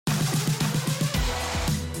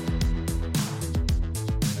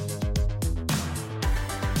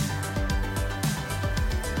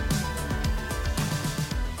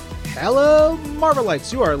Hello,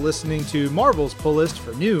 Marvelites! You are listening to Marvel's Pull List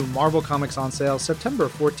for new Marvel Comics on sale September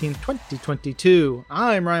 14th, 2022.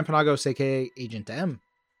 I'm Ryan Panagos, aka Agent M.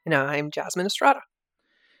 And I'm Jasmine Estrada.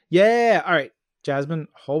 Yeah, all right, Jasmine,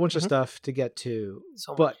 a whole bunch of stuff to get to.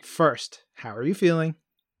 But first, how are you feeling?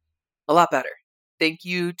 A lot better. Thank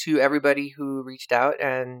you to everybody who reached out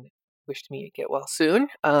and wished me to get well soon.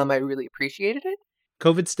 I really appreciated it.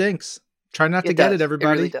 COVID stinks. Try not to get it,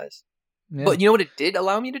 everybody. It really does. Yeah. But you know what it did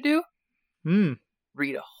allow me to do?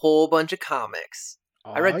 Read a whole bunch of comics.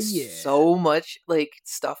 I read so much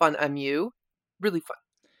stuff on MU. Really fun.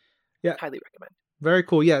 Yeah. Highly recommend. Very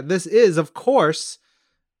cool. Yeah, this is, of course,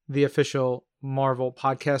 the official Marvel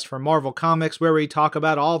podcast for Marvel Comics, where we talk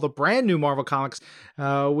about all the brand new Marvel Comics.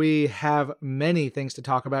 We have many things to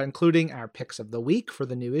talk about, including our picks of the week for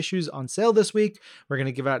the new issues on sale this week. We're going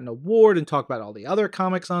to give out an award and talk about all the other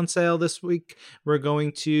comics on sale this week. We're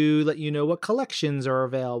going to let you know what collections are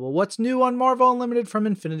available, what's new on Marvel Unlimited from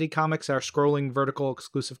Infinity Comics, our scrolling vertical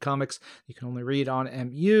exclusive comics you can only read on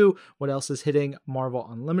MU, what else is hitting Marvel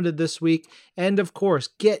Unlimited this week, and of course,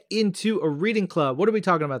 get into a reading club. What are we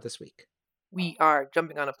talking about this week? We are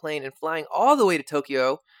jumping on a plane and flying all the way to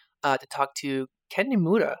Tokyo to talk to Ken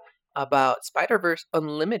Niimura about Spider-Verse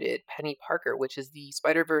Unlimited Peni Parker, which is the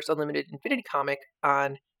Spider-Verse Unlimited Infinity comic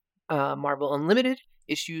on Marvel Unlimited,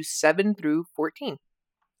 issues 7 through 14.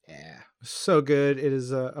 Yeah, so good. It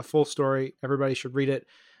is a full story. Everybody should read it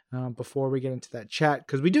before we get into that chat,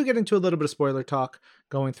 because we do get into a little bit of spoiler talk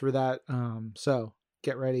going through that. So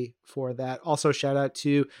get ready for that. Also, shout out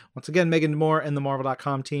to, once again, Megan Moore and the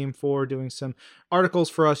Marvel.com team for doing some articles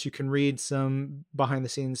for us. You can read some behind the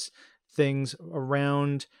scenes things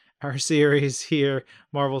around our series here,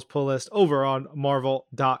 Marvel's Pull List, over on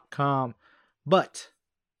Marvel.com. But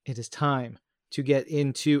it is time to get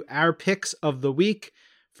into our picks of the week.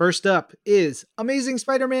 First up is Amazing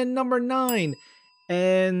Spider-Man number 9.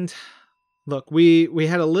 And look, we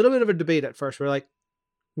had a little bit of a debate at first. We're like,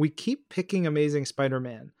 we keep picking Amazing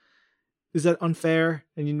Spider-Man. Is that unfair?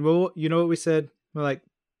 And you know what we said? We're like,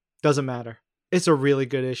 doesn't matter. It's a really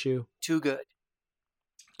good issue. Too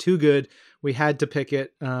good. We had to pick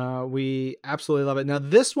it. We absolutely love it. Now,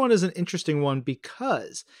 this one is an interesting one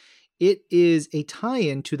because it is a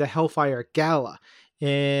tie-in to the Hellfire Gala.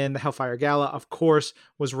 And the Hellfire Gala, of course,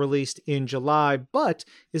 was released in July, but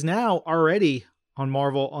is now already on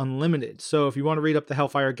Marvel Unlimited. So if you want to read up the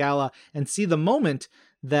Hellfire Gala and see the moment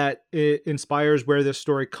that it inspires where this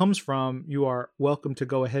story comes from, you are welcome to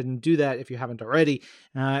go ahead and do that if you haven't already.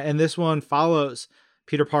 And this one follows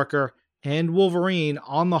Peter Parker and Wolverine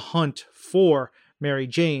on the hunt for Mary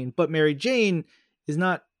Jane. But Mary Jane is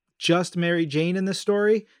not just Mary Jane in this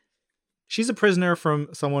story. She's a prisoner from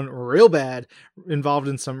someone real bad, involved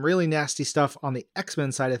in some really nasty stuff on the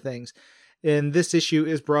X-Men side of things. And this issue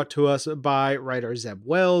is brought to us by writer Zeb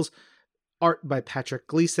Wells, art by Patrick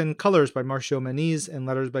Gleason, colors by Marcio Meniz, and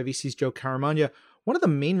letters by VC's Joe Caramagna. One of the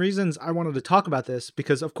main reasons I wanted to talk about this,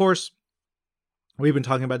 because of course, we've been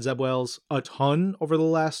talking about Zeb Wells a ton over the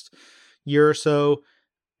last year or so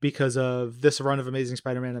because of this run of Amazing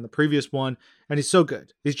Spider-Man and the previous one, and he's so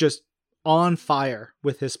good. He's just on fire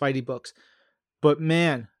with his Spidey books. But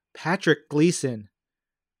man, Patrick Gleason,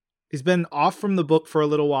 he's been off from the book for a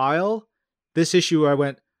little while. This issue I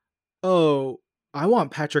went, oh, I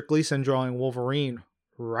want Patrick Gleason drawing Wolverine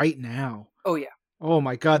right now. Oh, yeah. Oh,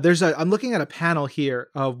 my God. I'm looking at a panel here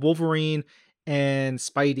of Wolverine and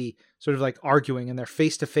Spidey sort of like arguing, and they're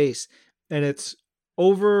face to face. And it's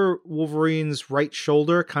over Wolverine's right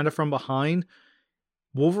shoulder, kind of from behind.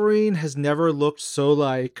 Wolverine has never looked so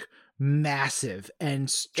like massive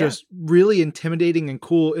and just really intimidating and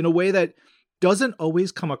cool in a way that doesn't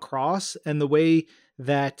always come across. And the way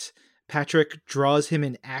that Patrick draws him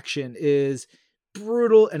in action is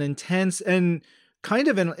brutal and intense, and kind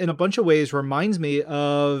of in a bunch of ways reminds me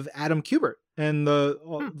of Adam Kubert and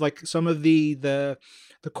like some of the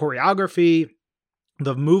choreography,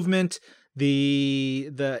 the movement,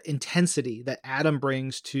 the intensity that Adam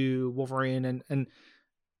brings to Wolverine. And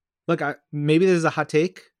look, maybe this is a hot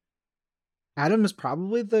take. Adam is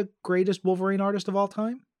probably the greatest Wolverine artist of all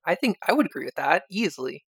time. I think I would agree with that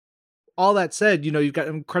easily. All that said, you've got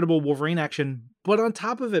incredible Wolverine action, but on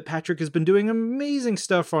top of it, Patrick has been doing amazing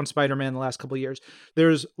stuff on Spider-Man the last couple of years.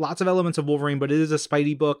 There's lots of elements of Wolverine, but it is a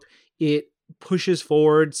Spidey book. It pushes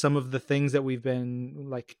forward some of the things that we've been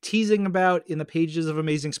like teasing about in the pages of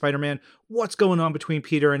Amazing Spider-Man. What's going on between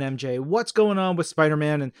Peter and MJ? What's going on with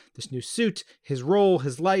Spider-Man and this new suit, his role,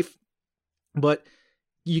 his life? But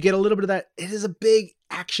you get a little bit of that. It is a big,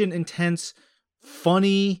 action, intense,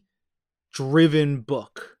 funny, driven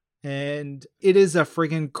book. And it is a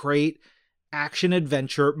friggin' great action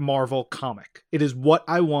adventure Marvel comic. It is what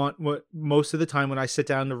I want most of the time when I sit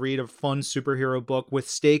down to read a fun superhero book with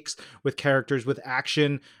stakes, with characters, with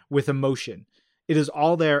action, with emotion. It is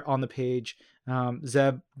all there on the page.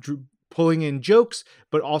 Zeb pulling in jokes,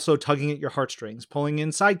 but also tugging at your heartstrings, pulling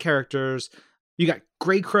in side characters. You got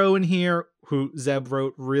Grey Crow in here, who Zeb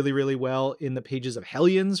wrote really, really well in the pages of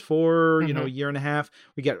Hellions for, a year and a half.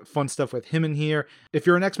 We get fun stuff with him in here. If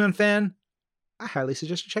you're an X-Men fan, I highly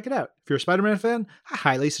suggest you check it out. If you're a Spider-Man fan, I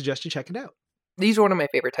highly suggest you check it out. These are one of my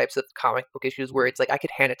favorite types of comic book issues where it's like I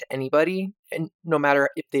could hand it to anybody, and no matter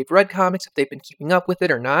if they've read comics, if they've been keeping up with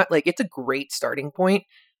it or not, like it's a great starting point.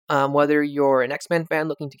 Whether you're an X-Men fan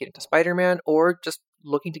looking to get into Spider-Man or just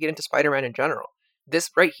looking to get into Spider-Man in general, this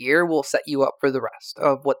right here will set you up for the rest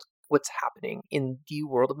of what's happening in the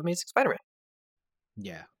world of Amazing Spider-Man.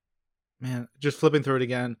 Yeah, man, just flipping through it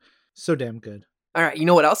again, so damn good. All right, you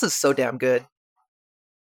know what else is so damn good?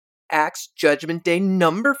 Axe Judgment Day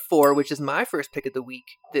number 4, which is my first pick of the week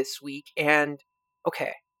this week. And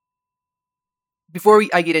okay, before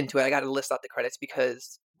I get into it, I got to list out the credits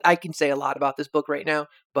because I can say a lot about this book right now,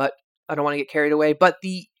 but I don't want to get carried away. But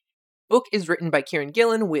the book is written by Kieran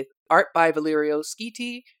Gillen with art by Valerio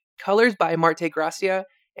Schiti, colors by Marte Gracia,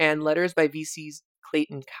 and letters by VC's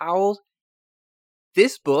Clayton Cowles.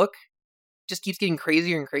 This book just keeps getting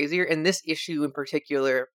crazier and crazier, and this issue in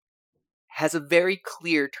particular has a very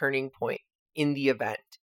clear turning point in the event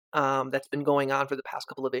that's been going on for the past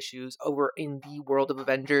couple of issues over in the world of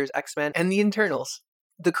Avengers, X-Men, and the Internals.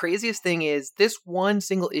 The craziest thing is this one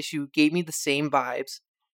single issue gave me the same vibes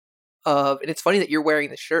of, and it's funny that you're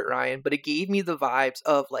wearing the shirt, Ryan, but it gave me the vibes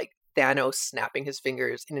of like Thanos snapping his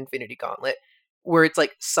fingers in Infinity Gauntlet, where it's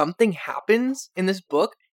like something happens in this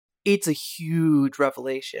book. It's a huge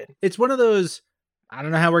revelation. It's one of those, I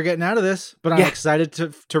don't know how we're getting out of this, but I'm excited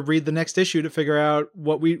to read the next issue to figure out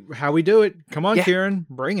how we do it. Come on, Kieran,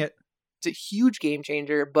 bring it. It's a huge game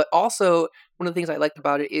changer, but also one of the things I liked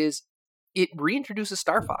about it is it reintroduces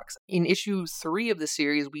Star Fox. In issue 3 of the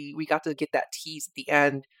series, we got to get that tease at the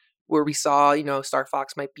end where we saw, Star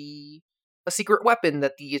Fox might be a secret weapon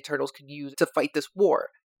that the Eternals could use to fight this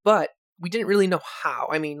war. But we didn't really know how.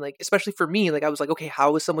 I mean, like, especially for me, like, I was like, okay,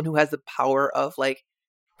 how is someone who has the power of, like,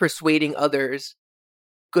 persuading others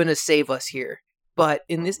gonna save us here? But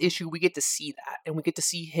in this issue, we get to see that, and we get to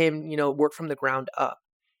see him, work from the ground up.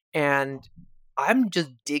 And I'm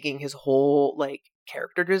just digging his whole, like,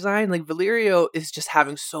 character design. Like, Valerio is just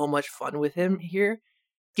having so much fun with him here,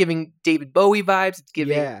 giving David Bowie vibes, it's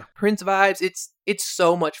giving Prince vibes. It's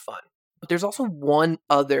so much fun. But there's also one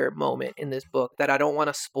other moment in this book that I don't want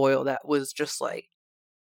to spoil that was just like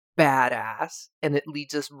badass, and it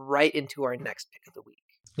leads us right into our next pick of the week.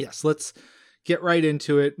 Yes, let's get right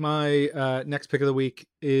into it. My next pick of the week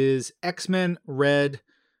is X-Men Red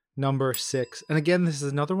number 6. And again, this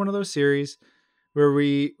is another one of those series where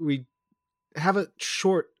we have a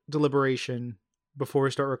short deliberation before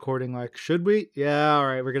we start recording. Like, should we? Yeah, all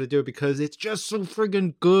right, we're going to do it because it's just so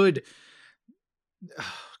friggin' good.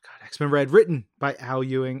 X-Men Red, written by Al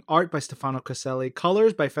Ewing, art by Stefano Caselli,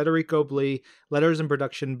 colors by Federico Blee, letters and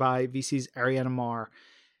production by VC's Ariana Marr.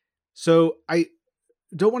 So I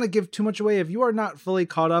don't want to give too much away. If you are not fully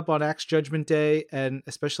caught up on Axe Judgment Day, and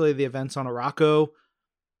especially the events on Arakko,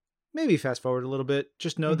 maybe fast forward a little bit.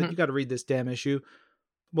 Just know that you got to read this damn issue.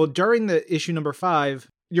 Well, during the issue number 5,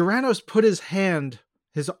 Uranos put his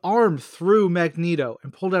arm through Magneto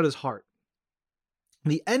and pulled out his heart.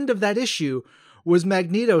 The end of that issue was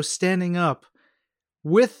Magneto standing up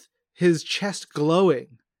with his chest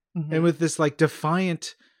glowing and with this like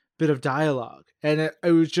defiant bit of dialogue. And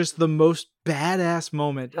it was just the most badass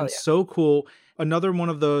moment and so cool. Another one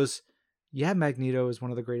of those, Magneto is one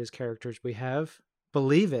of the greatest characters we have.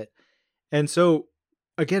 Believe it. And so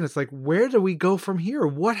again, it's like, where do we go from here?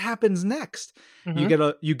 What happens next?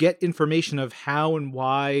 You get information of how and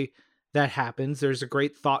why that happens. There's a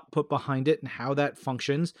great thought put behind it and how that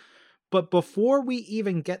functions. But before we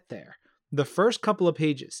even get there, the first couple of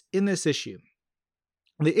pages in this issue,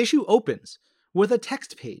 the issue opens with a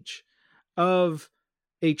text page of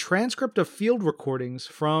a transcript of field recordings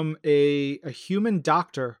from a human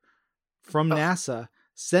doctor from NASA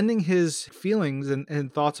sending his feelings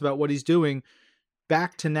and thoughts about what he's doing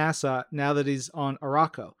back to NASA now that he's on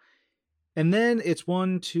Arakko. And then it's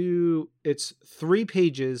 3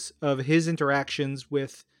 pages of his interactions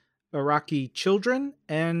with Iraqi children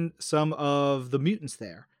and some of the mutants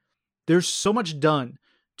there. There's so much done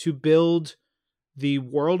to build the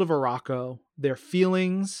world of Arakko, their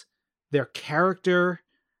feelings, their character,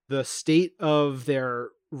 the state of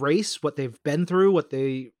their race, what they've been through, what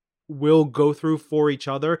they will go through for each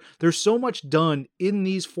other. There's so much done in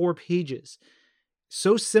these 4 pages,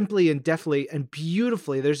 so simply and deftly and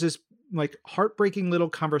beautifully. There's this like heartbreaking little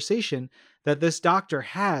conversation that this doctor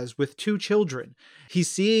has with 2 children. He's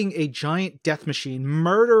seeing a giant death machine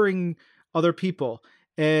murdering other people,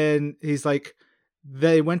 and he's like,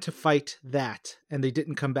 they went to fight that and they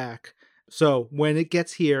didn't come back. So when it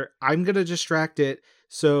gets here, I'm going to distract it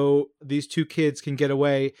so these 2 kids can get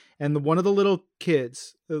away. And one of the little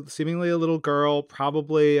kids, seemingly a little girl,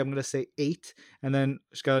 probably, I'm going to say 8. And then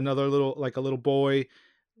she's got another little, like a little boy,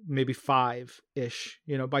 maybe 5-ish,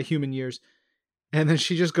 by human years. And then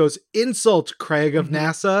she just goes, "Insult, Craig of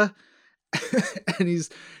NASA." And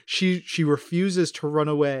she refuses to run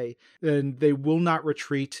away, and they will not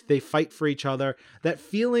retreat. They fight for each other. That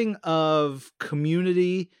feeling of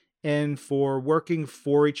community and for working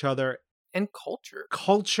for each other And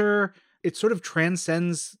culture, it sort of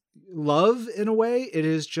transcends love in a way. It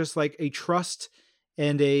is just like a trust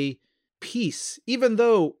and a peace, even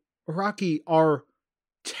though Iraqi are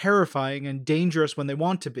terrifying and dangerous when they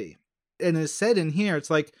want to be. And as said in here, it's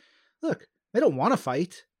like, look, they don't want to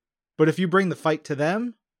fight, but if you bring the fight to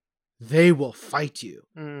them, they will fight you.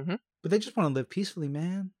 Mm-hmm. But they just want to live peacefully,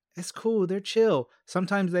 man. It's cool. They're chill.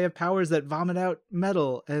 Sometimes they have powers that vomit out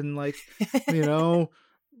metal and like,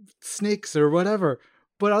 snakes or whatever.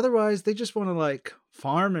 But otherwise, they just want to like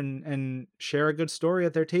farm and share a good story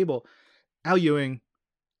at their table. Al Ewing,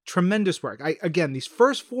 tremendous work. Again, these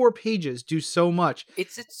first 4 pages do so much.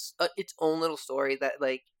 It's its own little story that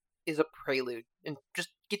like is a prelude and just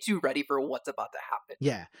gets you ready for what's about to happen.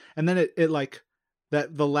 Yeah. And then it like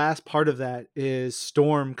that the last part of that is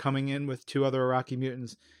Storm coming in with 2 other Iraqi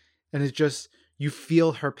mutants. And it's just, you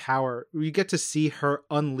feel her power. You get to see her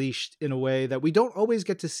unleashed in a way that we don't always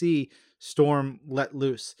get to see Storm let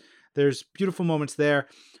loose. There's beautiful moments there.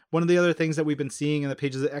 One of the other things that we've been seeing in the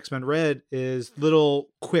pages of X-Men Red is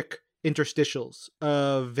little quick interstitials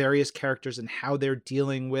of various characters and how they're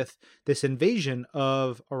dealing with this invasion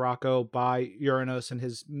of Arakko by Uranus and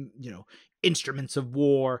his, instruments of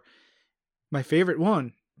war. My favorite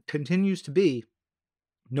one continues to be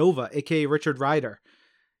Nova, aka Richard Rider.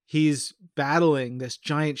 He's battling this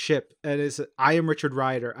giant ship and is, "I am Richard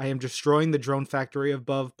Rider. I am destroying the drone factory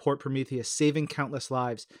above Port Prometheus, saving countless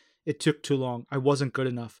lives. It took too long. I wasn't good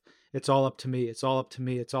enough. It's all up to me. It's all up to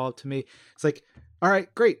me. It's all up to me." It's like, all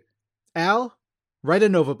right, great. Al, write a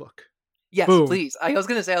Nova book. Yes, Boom. please. I was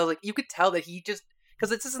gonna say, I was like, you could tell that he just, because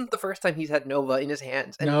this isn't the first time he's had Nova in his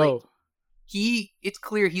hands, and No. like it's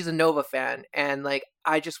clear he's a Nova fan, and like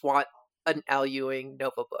I just want an Al Ewing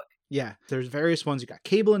Nova book. Yeah, there's various ones. You got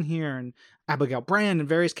Cable in here and Abigail Brand and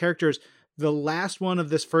various characters. The last one of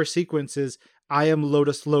this first sequence is, "I am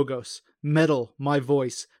Lotus Logos, metal, my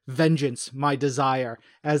voice, vengeance, my desire,"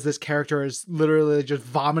 as this character is literally just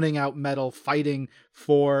vomiting out metal, fighting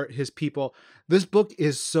for his people. This book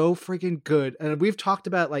is so freaking good. And we've talked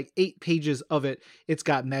about like 8 pages of it. It's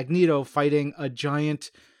got Magneto fighting a giant,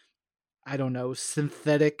 I don't know,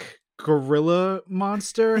 synthetic gorilla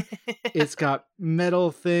monster. It's got metal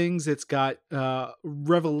things. It's got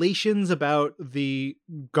revelations about the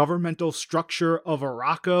governmental structure of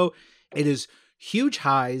Arakko. It is huge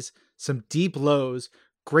highs, some deep lows,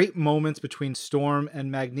 great moments between Storm and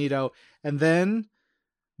Magneto. And then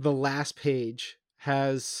the last page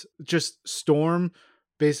has just Storm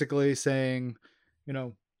basically saying,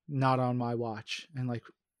 "Not on my watch," and like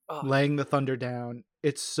laying the thunder down.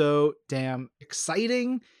 It's so damn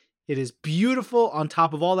exciting. It is beautiful on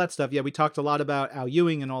top of all that stuff. Yeah, we talked a lot about Al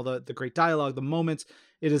Ewing and all the great dialogue, the moments.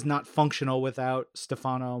 It is not functional without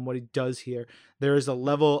Stefano and what he does here. There is a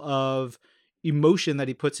level of emotion that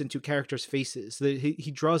he puts into characters' faces.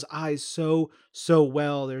 He draws eyes so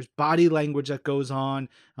well. There's body language that goes on,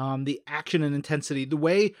 the action and intensity. The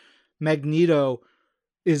way Magneto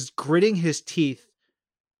is gritting his teeth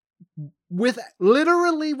with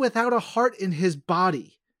literally without a heart in his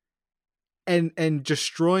body and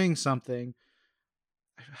destroying something.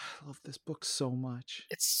 I love this book so much.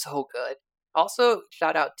 It's so good. Also,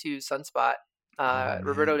 shout out to Sunspot,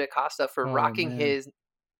 Roberto da Costa, for rocking his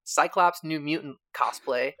Cyclops New Mutant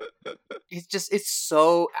cosplay. It's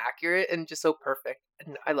so accurate and just so perfect,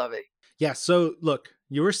 and I love it. Yeah, so look,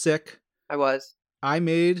 you were sick. I was. I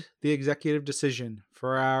made the executive decision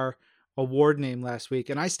for our award name last week,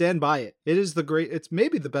 and I stand by it. It's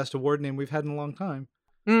maybe the best award name we've had in a long time.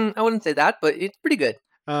 I wouldn't say that, but it's pretty good.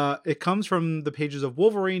 It comes from the pages of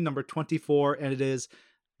Wolverine number 24, and it is,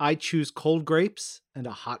 "I choose cold grapes and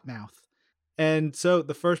a hot mouth." And so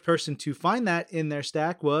the first person to find that in their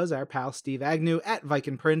stack was our pal Steve Agnew at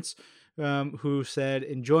Viking Prince, who said,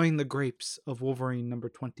 "Enjoying the grapes of Wolverine number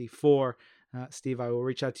 24. Steve, I will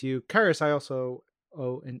reach out to you. Karis, I also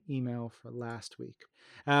owe an email for last week.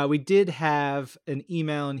 We did have an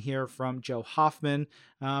email in here from Joe Hoffman,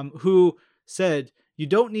 who said, "You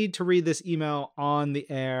don't need to read this email on the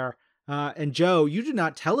air." And Joe, you did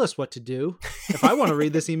not tell us what to do. If I want to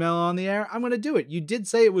read this email on the air, I'm going to do it. You did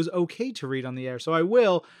say it was okay to read on the air, so I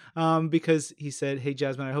will, because he said, "Hey,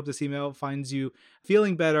 Jasmine, I hope this email finds you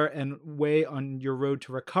feeling better and way on your road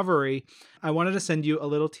to recovery. I wanted to send you a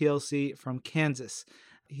little TLC from Kansas."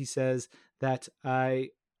 He says that, "I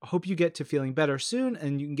hope you get to feeling better soon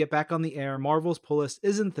and you can get back on the air. Marvel's Pull List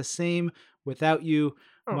isn't the same without you.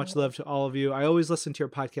 Much love to all of you. I always listen to your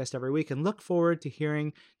podcast every week and look forward to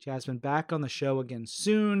hearing Jasmine back on the show again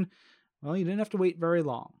soon." Well, you didn't have to wait very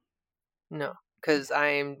long. No, because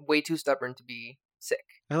I'm way too stubborn to be sick.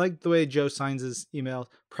 I like the way Joe signs his email.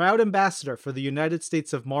 "Proud ambassador for the United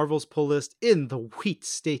States of Marvel's Pull List in the wheat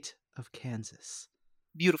state of Kansas."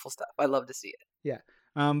 Beautiful stuff. I love to see it. Yeah.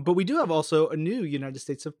 But we do have also a new United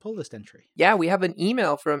States of Pull List entry. Yeah, we have an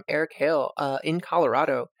email from Eric Hale in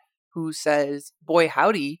Colorado who says, "Boy,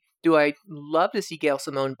 howdy, do I love to see Gail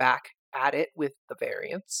Simone back at it with the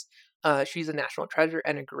variants. She's a national treasure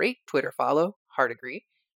and a great Twitter follow. Hard agree.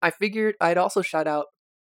 I figured I'd also shout out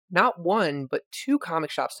not one, but two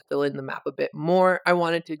comic shops to fill in the map a bit more. I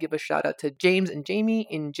wanted to give a shout out to James and Jamie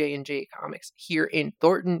in J&J Comics here in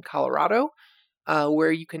Thornton, Colorado,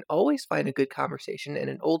 where you can always find a good conversation and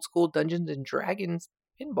an old school Dungeons and Dragons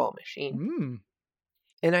pinball machine.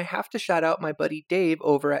 And I have to shout out my buddy Dave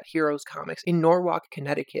over at Heroes Comics in Norwalk,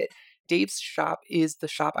 Connecticut. Dave's shop is the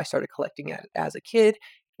shop I started collecting at as a kid,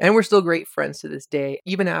 and we're still great friends to this day.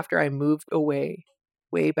 Even after I moved away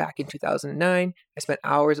way back in 2009, I spent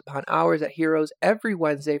hours upon hours at Heroes every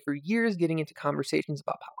Wednesday for years getting into conversations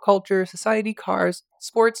about pop culture, society, cars,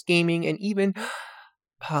 sports, gaming, and even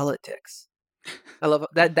politics. I love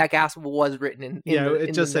that gasp was written in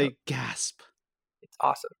it just say gasp. It's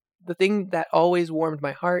awesome. The thing that always warmed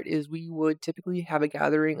my heart is we would typically have a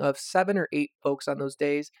gathering of 7 or 8 folks on those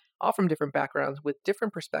days, all from different backgrounds with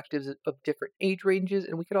different perspectives of different age ranges,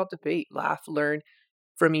 and we could all debate, laugh, learn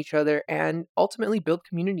from each other, and ultimately build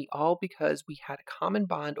community, all because we had a common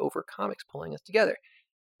bond over comics pulling us together.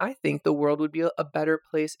 I think the world would be a better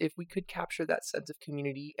place if we could capture that sense of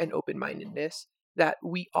community and open-mindedness that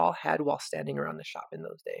we all had while standing around the shop in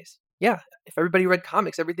those days. Yeah, if everybody read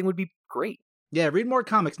comics, everything would be great. Yeah, read more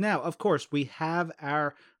comics. Now, of course, we have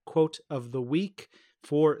our quote of the week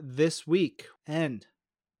for this week, and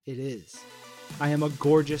it is, "I am a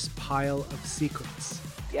gorgeous pile of secrets."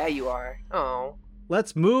 Yeah, you are. Oh.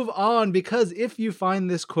 Let's move on, because if you find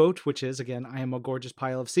this quote, which is, again, "I am a gorgeous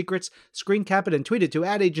pile of secrets," screen cap it and tweet it to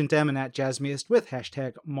 @AgentM and @Jasmiest with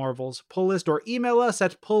hashtag Marvel's Pull List, or email us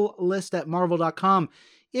at pulllist@marvel.com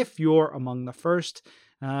if you're among the first.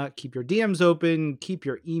 Keep your DMs open, keep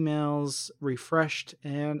your emails refreshed,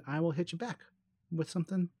 and I will hit you back with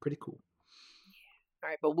something pretty cool. All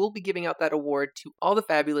right, but we'll be giving out that award to all the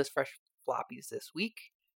fabulous fresh floppies this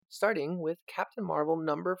week, starting with Captain Marvel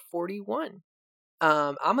number 41.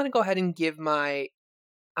 I'm going to go ahead and give my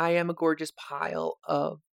 "I am a gorgeous pile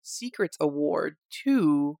of secrets" award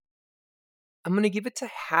to, I'm going to give it to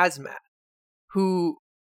Hazmat, who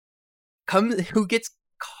gets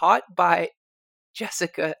caught by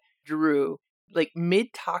Jessica Drew, like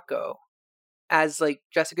mid-taco, as like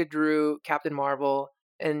Jessica Drew, Captain Marvel,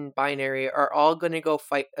 and Binary are all going to go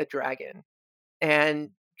fight a dragon.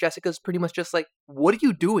 And Jessica's pretty much just like, "What are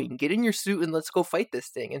you doing? Get in your suit and let's go fight this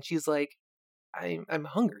thing." And she's like, I'm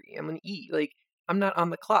hungry. I'm going to eat. Like, I'm not on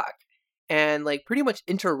the clock. And like pretty much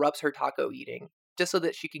interrupts her taco eating just so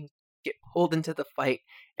that she can get pulled into the fight.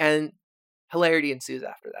 And hilarity ensues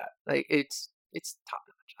after that. Like, it's top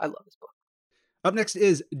notch. I love this book. Up next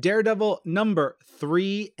is Daredevil number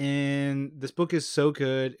 3, and this book is so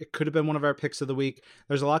good. It could have been one of our picks of the week.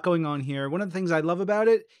 There's a lot going on here. One of the things I love about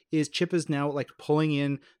it is Chip is now like pulling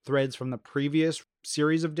in threads from the previous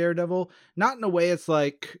series of Daredevil. Not in a way it's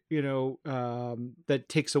like, that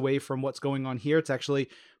takes away from what's going on here. It's actually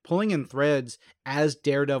pulling in threads as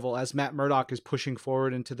Daredevil, as Matt Murdock is pushing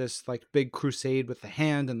forward into this like big crusade with the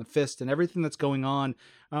hand and the fist and everything that's going on.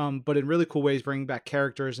 But in really cool ways, bringing back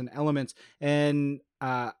characters and elements. And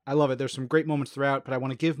I love it. There's some great moments throughout, but I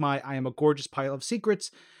want to give my "I am a gorgeous pile of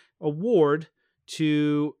secrets" award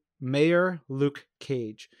to Mayor Luke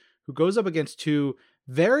Cage, who goes up against two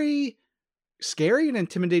very scary and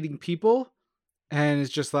intimidating people and is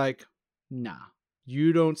just like, "Nah,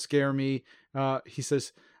 you don't scare me." He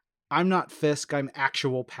says, "I'm not Fisk, I'm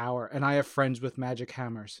actual power, and I have friends with magic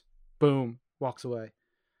hammers." Boom, walks away.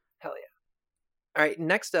 Hell yeah. All right,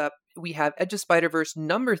 next up we have Edge of Spider-Verse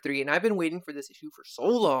 #3, and I've been waiting for this issue for so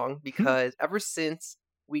long because ever since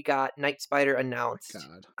we got Night Spider announced,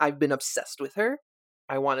 God. I've been obsessed with her.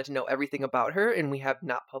 I wanted to know everything about her, and we have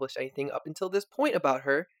not published anything up until this point about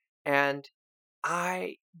her. And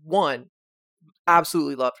I, one,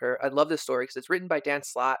 absolutely loved her. I love this story because it's written by Dan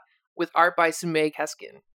Slott with art by Sumei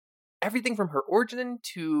Keskin. Everything from her origin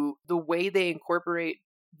to the way they incorporate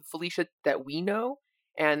Felicia that we know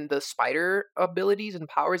and the spider abilities and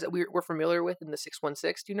powers that we're familiar with in the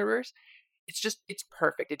 616 universe. It's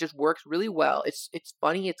perfect. It just works really well. It's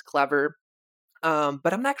funny, it's clever.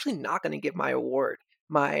 But I'm actually not going to give my award,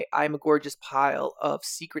 my I'm a Gorgeous Pile of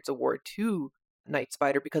Secrets award to Night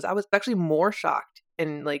Spider because I was actually more shocked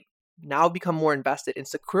and like now become more invested in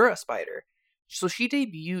Sakura Spider. So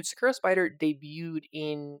Sakura Spider debuted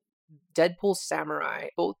in Deadpool Samurai,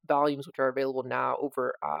 both volumes which are available now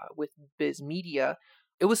over with Biz Media.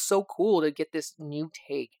 It was so cool to get this new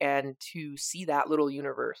take and to see that little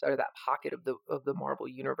universe or that pocket of the Marvel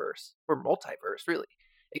universe or multiverse really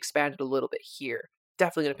expanded a little bit here.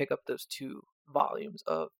 Definitely gonna pick up those 2 volumes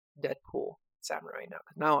of Deadpool Samurai now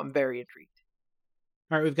because now I'm very intrigued.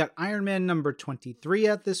 All right, we've got Iron Man #23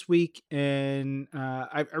 out this week, and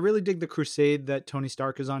I really dig the crusade that Tony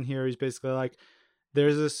Stark is on here. He's basically like,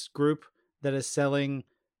 there's this group that is selling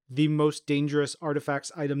the most dangerous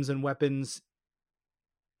artifacts, items, and weapons,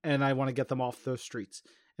 and I want to get them off those streets.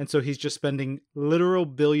 And so he's just spending literal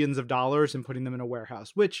billions of dollars and putting them in a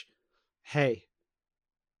warehouse, which, hey,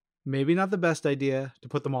 maybe not the best idea to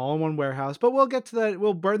put them all in one warehouse, but we'll get to that.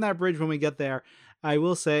 We'll burn that bridge when we get there. I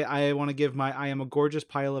will say I want to give my I am a gorgeous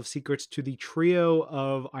pile of secrets to the trio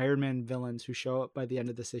of Iron Man villains who show up by the end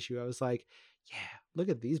of this issue. I was like, yeah, look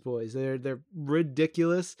at these boys. They're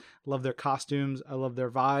ridiculous. Love their costumes. I love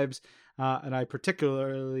their vibes. And I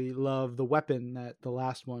particularly love the weapon that the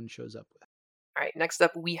last one shows up with. All right, next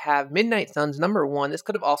up we have Midnight Suns #1. This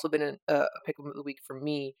could have also been a pick of the week for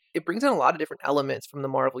me. It brings in a lot of different elements from the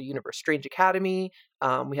Marvel Universe. Strange Academy,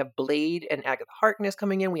 we have Blade and Agatha Harkness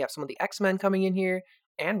coming in. We have some of the X-Men coming in here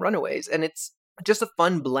and Runaways. And it's just a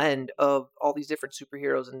fun blend of all these different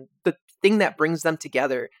superheroes. And the thing that brings them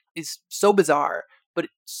together is so bizarre, but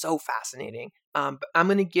it's so fascinating. But I'm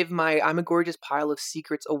going to give my I'm a Gorgeous Pile of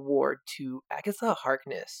Secrets award to Agatha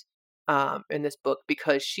Harkness in this book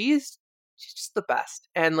because she's just the best.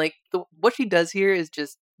 And like what she does here is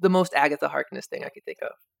just the most Agatha Harkness thing I could think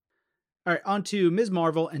of. All right, on to Ms.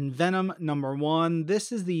 Marvel and Venom #1.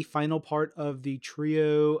 This is the final part of the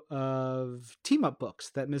trio of team-up books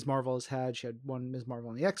that Ms. Marvel has had. She had one Ms. Marvel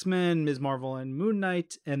and the X-Men, Ms. Marvel and Moon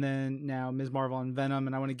Knight, and then now Ms. Marvel and Venom.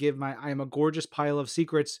 And I want to give my I am a gorgeous pile of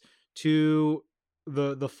secrets to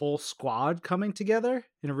the full squad coming together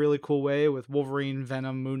in a really cool way with Wolverine,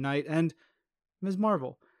 Venom, Moon Knight, and Ms.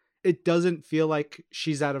 Marvel. It doesn't feel like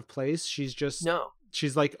she's out of place.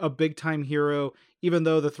 She's like a big time hero, even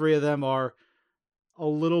though the three of them are a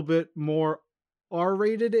little bit more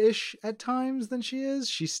R-rated ish at times than she is.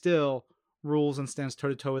 She still rules and stands toe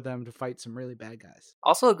to toe with them to fight some really bad guys.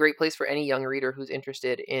 Also a great place for any young reader who's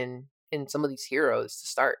interested in some of these heroes to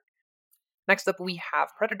start. Next up we have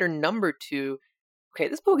Predator #2. Okay,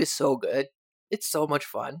 this book is so good. It's so much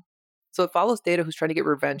fun. So it follows Data, who's trying to get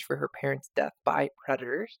revenge for her parents' death by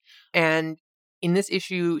predators. And in this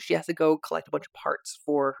issue, she has to go collect a bunch of parts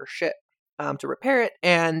for her ship to repair it.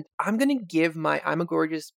 And I'm going to give my I'm a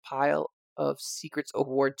Gorgeous Pile of Secrets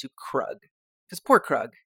award to Krug. Because poor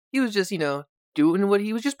Krug. He was just, doing what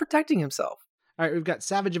he was just protecting himself. All right, we've got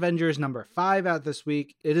Savage Avengers #5 out this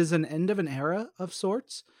week. It is an end of an era of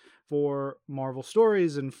sorts for Marvel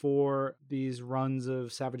stories and for these runs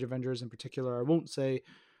of Savage Avengers in particular. I won't say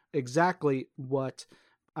exactly what.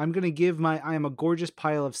 I'm going to give my I am a Gorgeous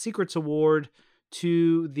Pile of Secrets award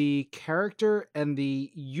to the character and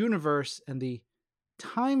the universe and the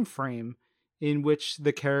time frame in which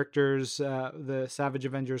the characters, the Savage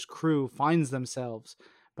Avengers crew, finds themselves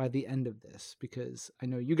by the end of this, because I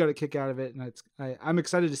know you got a kick out of it, and I'm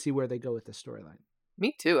excited to see where they go with this storyline.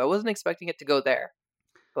 Me too. I wasn't expecting it to go there,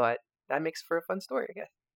 but that makes for a fun story, I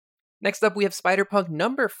guess. Next up, we have Spider-Punk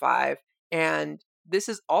 #5, and this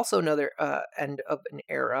is also another end of an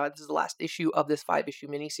era. This is the last issue of this 5-issue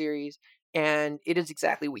miniseries, and it is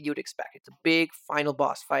exactly what you would expect. It's a big final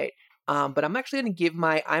boss fight, but I'm actually going to give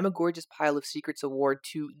my I'm a Gorgeous Pile of Secrets award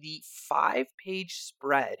to the 5-page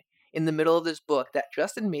spread in the middle of this book that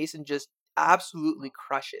Justin Mason just absolutely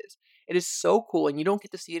crushes. It is so cool, and you don't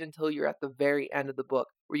get to see it until you're at the very end of the book,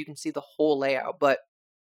 where you can see the whole layout, but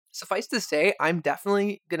suffice to say, I'm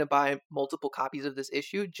definitely going to buy multiple copies of this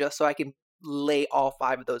issue just so I can lay all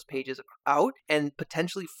 5 of those pages out and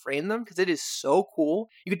potentially frame them, because it is so cool.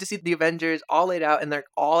 You get to see the Avengers all laid out and they're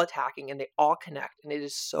all attacking and they all connect, and it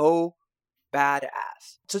is so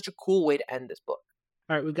badass. Such a cool way to end this book.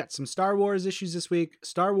 All right, we've got some Star Wars issues this week.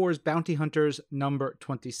 Star Wars Bounty Hunters number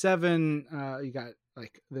 27. You got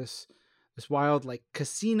like this wild like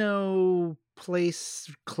casino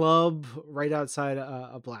place club right outside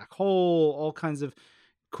a black hole, all kinds of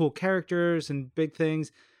cool characters and big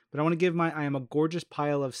things. But I want to give my I am a gorgeous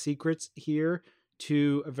pile of secrets here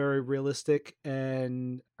to a very realistic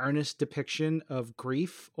and earnest depiction of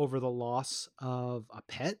grief over the loss of a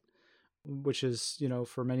pet, which is, you know,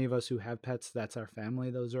 for many of us who have pets, that's our family.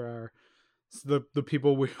 Those are the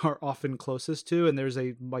people we are often closest to. And there's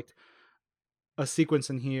a sequence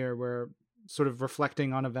in here where sort of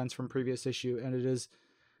reflecting on events from previous issue. And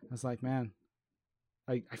I was like, man,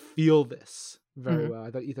 I feel this very well.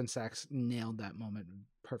 I thought Ethan Sachs nailed that moment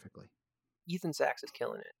perfectly. Ethan Sachs is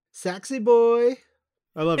killing it. Saxy boy.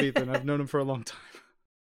 I love Ethan. I've known him for a long time.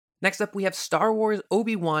 Next up, we have Star Wars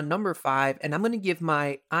Obi-Wan number 5, and I'm going to give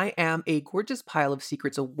my I Am a Gorgeous Pile of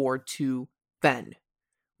Secrets award to Ben,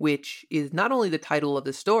 which is not only the title of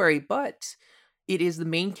the story, but it is the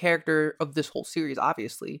main character of this whole series,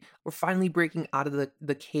 obviously. We're finally breaking out of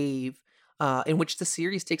the cave in which the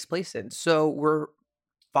series takes place in. So we're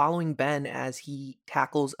following Ben as he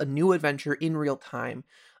tackles a new adventure in real time.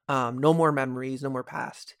 No more memories, no more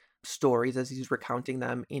past stories as he's recounting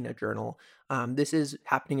them in a journal. This is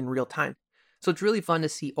happening in real time. So it's really fun to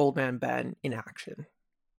see Old Man Ben in action.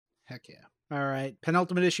 Heck yeah. All right.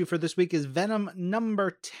 Penultimate issue for this week is Venom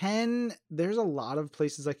number 10. There's a lot of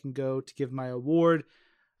places I can go to give my award.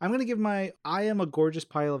 I'm going to give my I Am a Gorgeous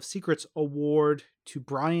Pile of Secrets award to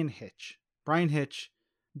Brian Hitch. Brian Hitch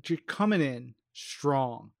coming in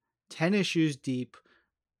strong, 10 issues deep,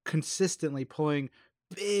 consistently pulling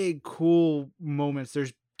big, cool moments.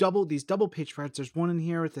 There's these double page spreads. There's one in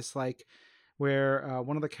here with this like where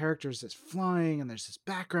one of the characters is flying and there's this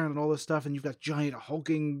background and all this stuff, and you've got giant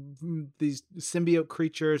hulking these symbiote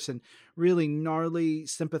creatures and really gnarly,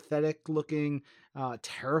 sympathetic looking,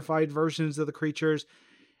 terrified versions of the creatures.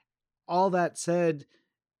 All that said,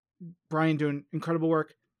 Brian doing incredible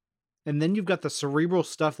work. And then you've got the cerebral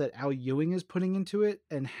stuff that Al Ewing is putting into it,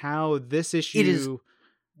 and how this issue, it is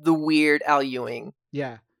the weird Al Ewing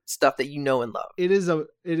stuff that you know and love. It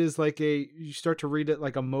is like you start to read it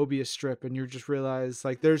like a Mobius strip, and you just realize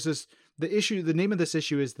like there's the name of this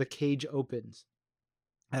issue is The Cage Opens.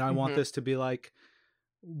 And I want this to be like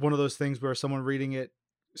one of those things where someone reading it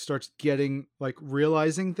starts getting like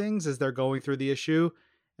realizing things as they're going through the issue,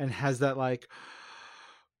 and has that like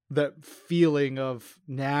that feeling of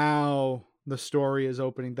now the story is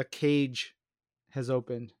opening. The cage has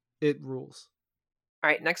opened. It rules. All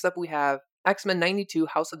right. Next up, we have X-Men 92,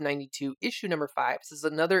 House of 92, issue number 5. This is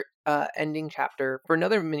another ending chapter for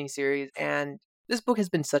another miniseries, and this book has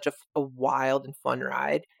been such a wild and fun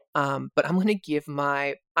ride. But I'm going to give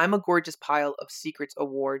my I'm a Gorgeous Pile of Secrets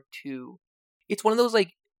award to, it's one of those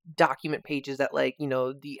like document pages that like, you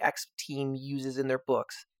know, the X team uses in their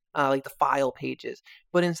books, like the file pages.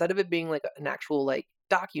 But instead of it being like an actual like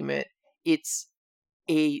document, it's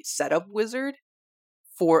a setup wizard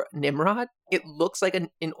for Nimrod. It looks like an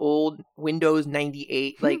old Windows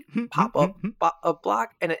 98 like pop-up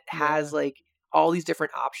block, and it has like all these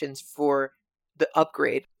different options for the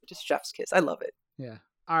upgrade. Just chef's kiss. I love it. Yeah.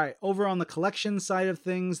 All right. Over on the collection side of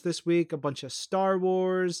things this week, a bunch of Star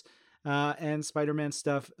Wars and Spider-Man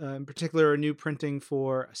stuff. In particular, a new printing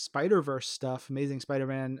for Spider-Verse stuff, Amazing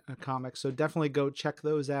Spider-Man comics. So definitely go check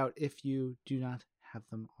those out if you do not have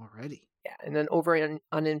them already. Yeah, and then over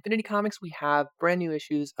on Infinity Comics, we have brand new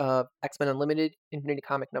issues of X-Men Unlimited, Infinity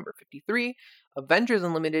Comic number 53, Avengers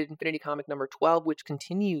Unlimited, Infinity Comic number 12, which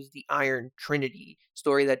continues the Iron Trinity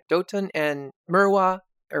story that Dotan and Murwa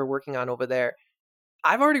are working on over there.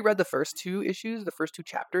 I've already read the first 2 issues, the first 2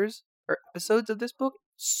 chapters or episodes of this book.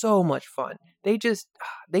 So much fun. They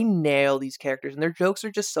nail these characters, and their jokes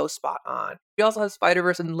are just so spot on. We also have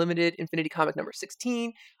Spider-Verse Unlimited, Infinity Comic number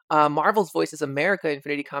 16, Marvel's Voices America,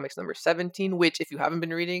 Infinity Comics number 17, which if you haven't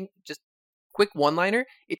been reading, just quick one-liner,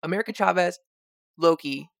 it's America Chavez,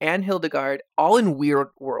 Loki, and Hildegard all in Weird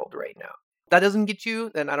World right now. If that doesn't get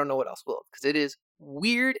you, then I don't know what else will, because it is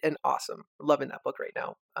weird and awesome. Loving that book right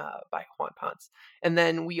now by Juan Ponce. And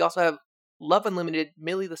then we also have Love Unlimited,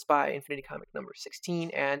 Millie the Spy, Infinity Comic number 16,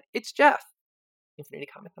 and It's Jeff, Infinity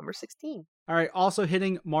Comic number 16. All right, also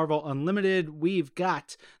hitting Marvel Unlimited, we've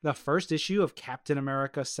got the first issue of Captain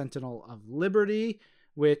America Sentinel of Liberty,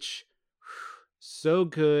 which, so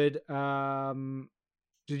good.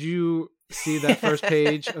 Did you see that first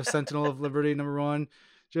page of Sentinel of Liberty number 1?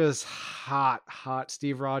 Just hot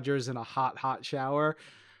Steve Rogers in a hot shower.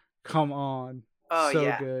 Come on. Oh So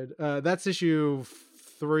yeah. good. That's issue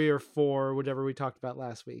 3 or 4, whatever we talked about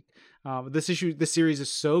last week. This series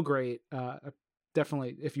is so great.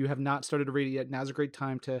 Definitely, if you have not started to read it yet, now's a great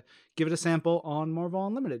time to give it a sample on Marvel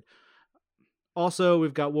Unlimited. Also,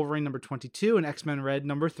 we've got Wolverine number 22 and X-Men Red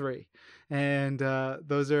number 3, and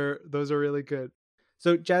those are really good.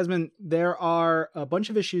 So, Jasmine, there are a bunch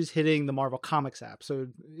of issues hitting the Marvel Comics app. So,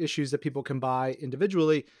 issues that people can buy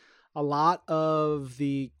individually. A lot of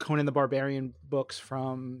the Conan the Barbarian books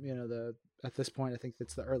from at this point, I think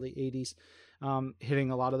it's the early 80s, hitting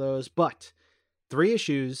a lot of those. But 3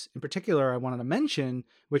 issues in particular I wanted to mention,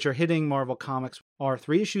 which are hitting Marvel Comics, are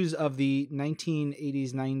 3 issues of the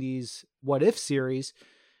 1980s, 90s What If series.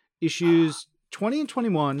 Issues 20 and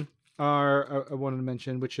 21 I wanted to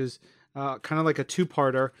mention, which is kind of like a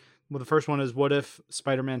 2-parter. Well, the first one is What If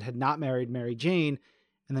Spider-Man had not married Mary Jane?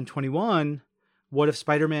 And then 21, What If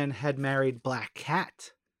Spider-Man had married Black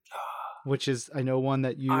Cat? Which is, I know, one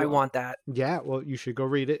that I want that. Yeah, well, you should go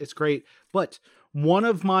read it. It's great. But one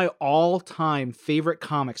of my all-time favorite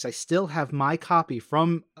comics, I still have my copy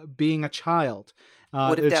from being a child.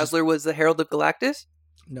 What if Dazzler was the Herald of Galactus?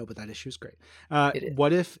 No, but that issue is great. It is.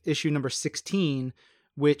 What If issue number 16,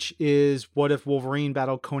 which is What If Wolverine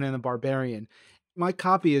battled Conan the Barbarian. My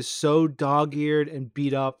copy is so dog-eared and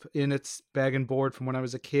beat up in its bag and board from when I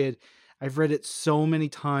was a kid. I've read it so many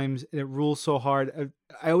times and it rules so hard.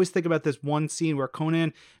 I always think about this one scene where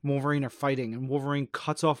Conan and Wolverine are fighting and Wolverine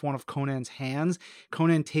cuts off one of Conan's hands.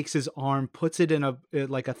 Conan takes his arm, puts it in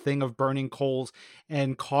like a thing of burning coals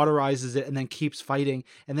and cauterizes it and then keeps fighting.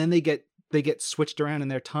 And then they get switched around in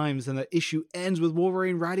their times and the issue ends with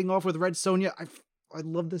Wolverine riding off with Red Sonja. I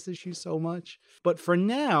love this issue so much. But for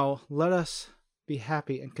now, let us be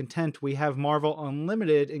happy and content. We have Marvel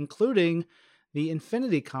Unlimited, including the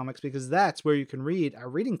Infinity Comics, because that's where you can read our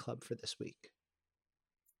reading club for this week.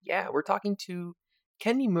 Yeah, we're talking to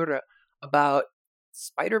Ken Niimura about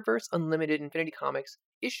Spider-Verse Unlimited Infinity Comics,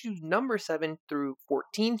 issues number 7 through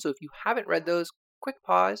 14. So if you haven't read those, quick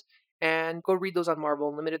pause and go read those on Marvel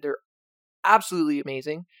Unlimited. They're absolutely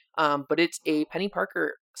amazing. But it's a Penny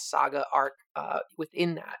Parker saga arc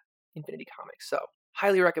within that Infinity Comics. So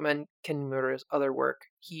highly recommend Ken Niimura's other work.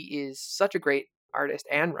 He is such a great artist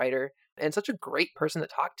and writer and such a great person to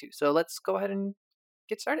talk to. So let's go ahead and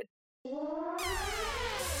get started.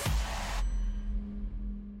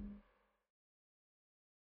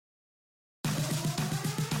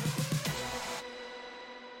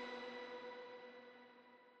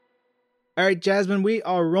 All right, Jasmine, we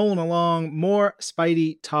are rolling along. More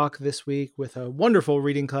Spidey talk this week with a wonderful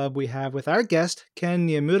reading club we have with our guest, Ken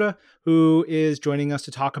Niimura, who is joining us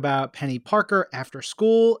to talk about Penny Parker after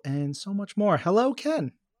school and so much more. Hello,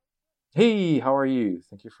 Ken. Hey, how are you?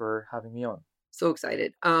 Thank you for having me on. So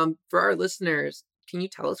excited. For our listeners, can you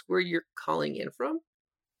tell us where you're calling in from?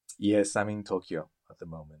 Yes, I'm in Tokyo at the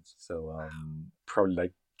moment. So probably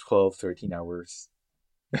like 12, 13 hours.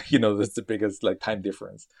 That's the biggest time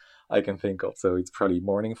difference I can think of. So it's probably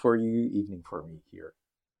morning for you, evening for me here.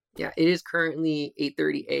 Yeah, it is currently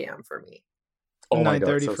 8:30 a.m. for me. Oh my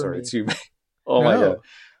God, so sorry to my God.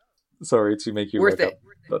 Sorry to make you worth wake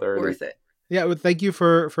it. Up early. Worth it. Yeah, well, thank you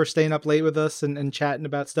for staying up late with us and chatting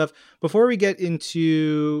about stuff. Before we get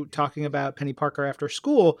into talking about Penny Parker after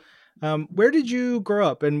school, where did you grow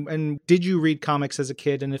up and did you read comics as a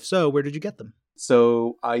kid? And if so, where did you get them?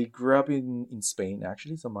 So I grew up in Spain,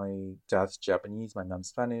 actually. So my dad's Japanese, my mom's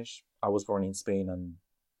Spanish. I was born in Spain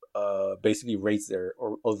and basically raised there.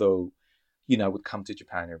 Although, I would come to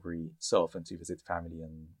Japan every so often to visit family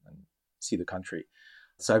and see the country.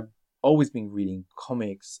 So I've always been reading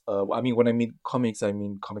comics. When I mean comics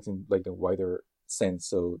in the wider sense.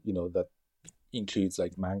 So, that includes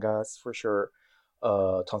mangas for sure.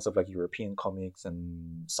 Tons of European comics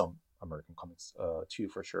and some American comics too,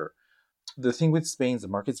 for sure. The thing with Spain is the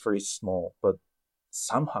market's very small, but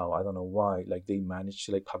somehow, I don't know why, they managed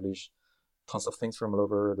to publish tons of things from all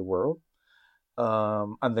over the world.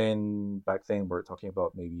 And then back then, we're talking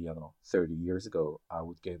about maybe, 30 years ago, I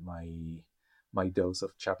would get my dose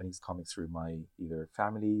of Japanese comics through my either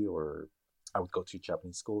family or I would go to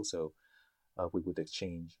Japanese school. So we would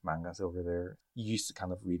exchange mangas over there. Used to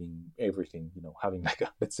kind of reading everything, having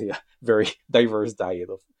let's say a very diverse diet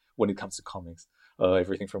of when it comes to comics.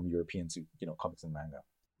 Everything from European to, comics and manga.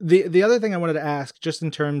 The other thing I wanted to ask, just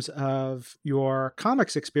in terms of your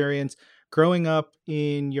comics experience, growing up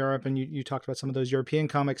in Europe, and you talked about some of those European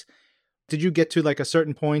comics, did you get to a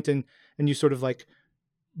certain point and you sort of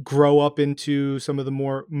grow up into some of the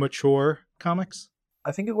more mature comics?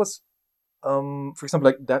 I think it was For example,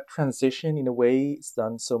 like that transition in a way is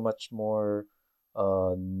done so much more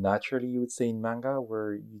naturally, you would say, in manga,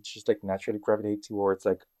 where you just like naturally gravitate towards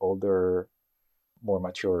like older, more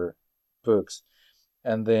mature books.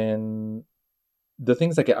 And then the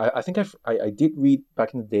things like I think I did read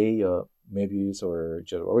back in the day, Mebius or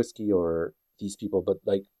Jodorowsky or these people, but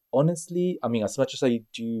like honestly, I mean, as much as I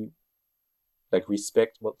do like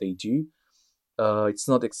respect what they do, it's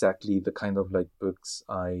not exactly the kind of like books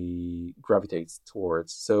I gravitate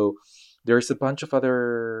towards. So there's a bunch of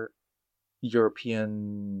other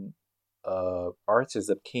European artists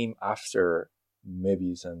that came after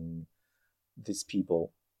Mebius and these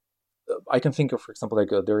people. I can think of, for example, like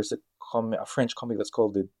there's a French comic that's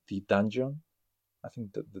called the Dungeon. I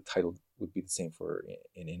think the title would be the same for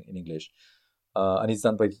in English, and it's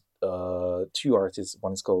done by two artists.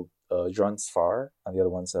 One is called Joan Sfar, and the other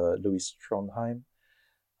one's Louis Trondheim.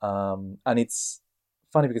 And it's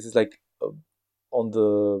funny because it's like on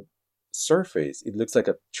the surface, it looks like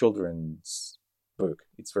a children's book.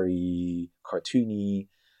 It's very cartoony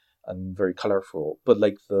and very colorful, but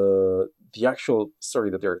like the actual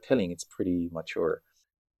story that they're telling, it's pretty mature.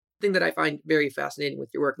 Thing that I find very fascinating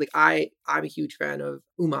with your work, like I'm a huge fan of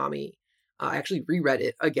Umami. I actually reread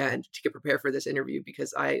it again to get prepared for this interview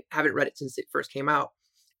because I haven't read it since it first came out,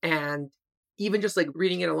 and even just like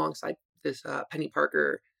reading it alongside this Penny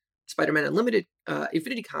Parker Spider-Man Unlimited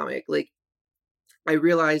Infinity comic, like I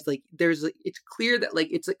realized like there's like it's clear that like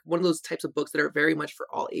it's like one of those types of books that are very much for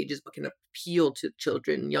all ages but can appeal to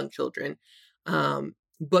children, young children,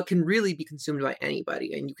 but can really be consumed by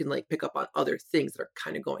anybody, and you can like pick up on other things that are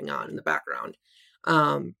kind of going on in the background.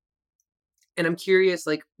 Um, and I'm curious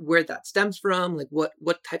like where that stems from, like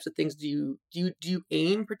what types of things do you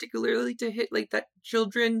aim particularly to hit like that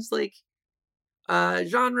children's like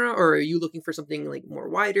genre, or are you looking for something like more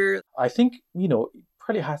wider? I think it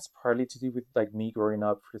probably has partly to do with like me growing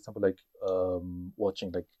up, for example, like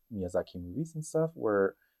watching like Miyazaki movies and stuff,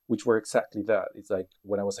 which were exactly that. It's like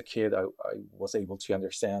when I was a kid, I was able to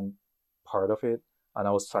understand part of it, and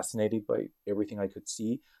I was fascinated by everything I could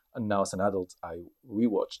see. And now as an adult, I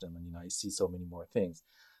rewatch them, and I see so many more things.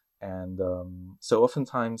 And so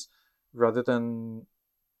oftentimes, rather than,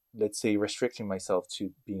 let's say, restricting myself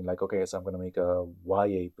to being like, okay, so I'm going to make a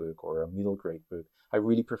YA book or a middle grade book, I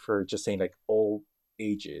really prefer just saying like all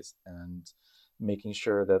ages, and making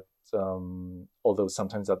sure that although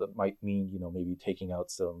sometimes that might mean maybe taking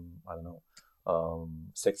out some, I don't know,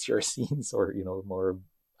 sexier scenes or more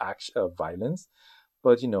action, violence,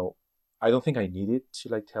 but I don't think I need it to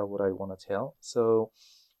like tell what I want to tell. So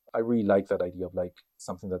I really like that idea of like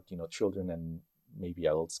something that children and maybe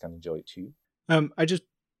adults can enjoy too. I just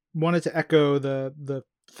wanted to echo the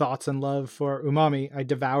thoughts and love for Umami. I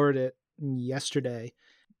devoured it yesterday,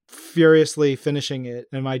 furiously finishing it,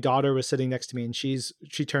 and my daughter was sitting next to me, and she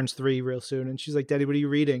turns 3 real soon, and she's like, "Daddy, what are you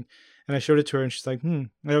reading?" And I showed it to her, and she's like,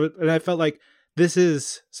 and I felt like this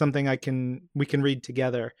is something we can read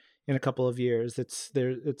together in a couple of years.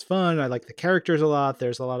 It's fun. I like the characters a lot.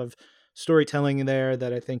 There's a lot of storytelling in there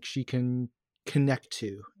that I think she can connect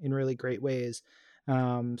to in really great ways.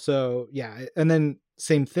 So yeah, and then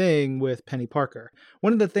same thing with Penny Parker.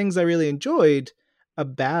 One of the things I really enjoyed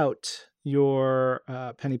about your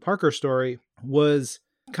Penny Parker story was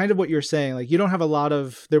kind of what you're saying. Like, you don't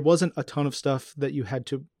have there wasn't a ton of stuff that you had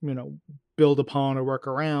to, build upon or work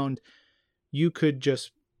around. You could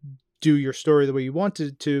just do your story the way you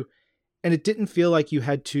wanted to. And it didn't feel like you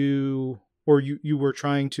had to, or you were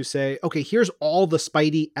trying to say, okay, here's all the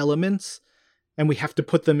Spidey elements and we have to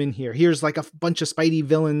put them in here. Here's like a bunch of Spidey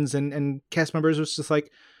villains and cast members. It was just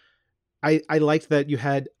like, I liked that you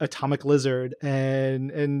had Atomic Lizard and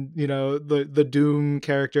the Doom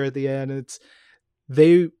character at the end.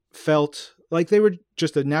 They felt like they were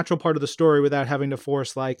just a natural part of the story without having to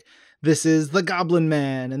force like, this is the Goblin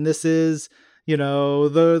Man and this is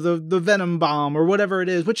the Venom Bomb or whatever it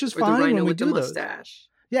is, which is Or the fine rhino when we with the do those. mustache.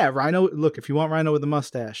 Yeah, Rhino. Look, if you want Rhino with a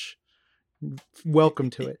mustache, welcome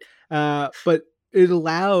to it. But it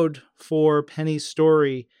allowed for Penny's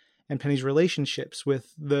story and Penny's relationships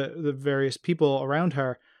with the various people around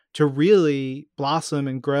her to really blossom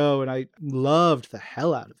and grow. And I loved the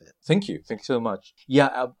hell out of it. Thank you. Thank you so much.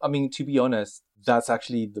 Yeah, I mean, to be honest, that's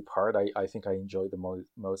actually the part I think I enjoy the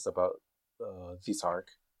most about this arc.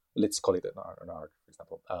 Let's call it an arc, for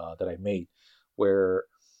example, that I made, where,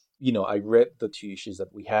 I read the 2 issues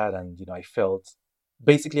that we had, and, I felt,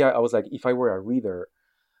 basically, I was like, if I were a reader,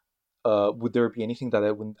 would there be anything that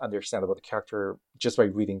I wouldn't understand about the character just by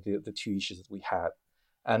reading the 2 issues that we had?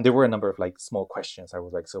 And there were a number of like small questions. I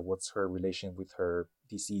was like, so what's her relation with her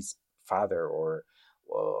deceased father, or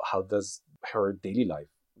how does her daily life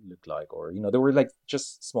look like, or there were like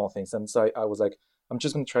just small things. And so I was like, I'm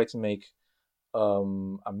just gonna try to make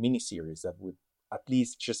a mini series that would at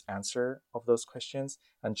least just answer of those questions,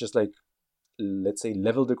 and just like, let's say,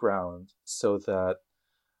 level the ground, so that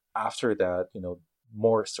after that,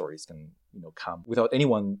 more stories can come without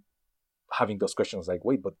anyone having those questions like,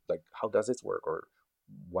 wait, but like, how does this work, or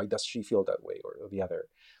why does she feel that way, or the other.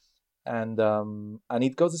 And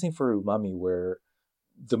it goes the same for Umami, where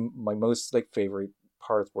my most like favorite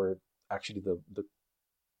parts were actually the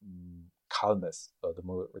calmness, the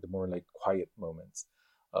more like quiet moments,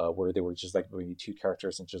 where they were just like maybe two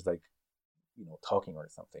characters and just like talking or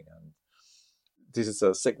something. And this is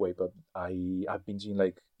a segue, but I've been doing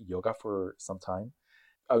like yoga for some time.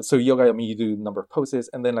 So yoga, I mean, you do a number of poses,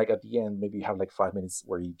 and then like at the end, maybe you have like 5 minutes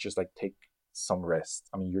where you just like take some rest.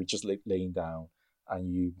 I mean, you're just like laying down,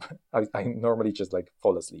 and I normally just like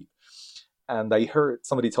fall asleep. And I heard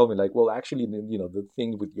somebody told me like, well, actually, the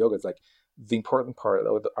thing with yoga is like the important part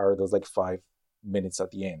are those like 5 minutes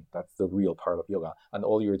at the end. That's the real part of yoga, and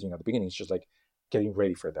all you're doing at the beginning is just like getting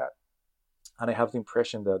ready for that. And I have the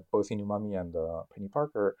impression that both in Umami and Penny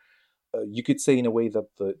Parker, you could say in a way that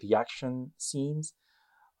the action scenes,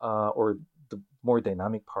 or the more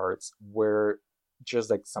dynamic parts, were just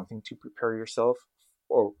like something to prepare yourself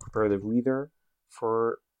or prepare the reader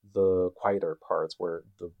for the quieter parts, where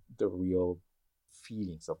the real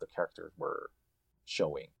feelings of the characters were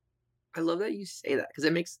showing. I love that you say that, because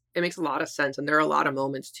it makes a lot of sense, and there are a lot of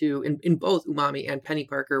moments too in both Umami and Penny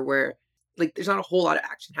Parker where like there's not a whole lot of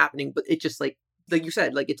action happening, but it just like you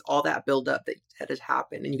said, like it's all that build up that has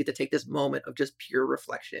happened, and you get to take this moment of just pure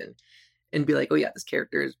reflection and be like, oh yeah, this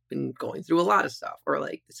character has been going through a lot of stuff, or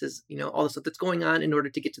like this is all the stuff that's going on in order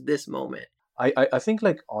to get to this moment. I think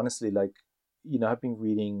like honestly, like I've been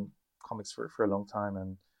reading comics for a long time,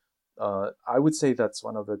 and I would say that's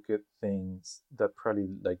one of the good things that probably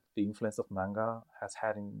like the influence of manga has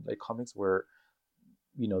had in like comics, where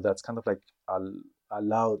that's kind of like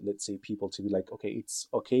allowed, let's say, people to be like, okay, it's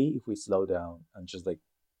okay if we slow down and just like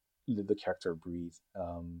let the character breathe.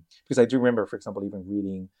 Because I do remember, for example, even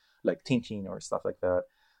reading like Tintin or stuff like that.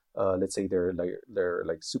 Let's say they're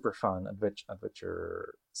like super fun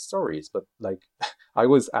adventure stories, but like I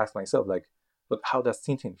always ask myself like, but how does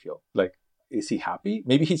Tintin feel? Like, is he happy?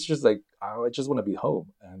 Maybe he's just like, oh, I just want to be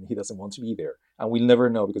home, and he doesn't want to be there. And we'll never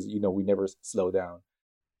know, because we never slow down.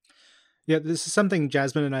 Yeah, this is something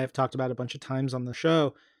Jasmine and I have talked about a bunch of times on the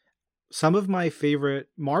show. Some of my favorite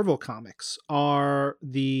Marvel comics are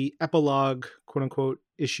the epilogue, quote unquote,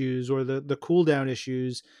 issues, or the cool down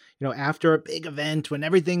issues, after a big event when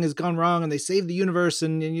everything has gone wrong and they save the universe.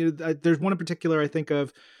 And there's one in particular I think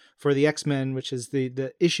of for the X-Men, which is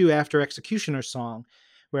the issue after Executioner's Song,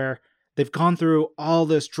 where they've gone through all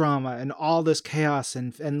this drama and all this chaos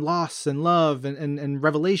and loss and love and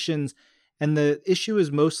revelations. And the issue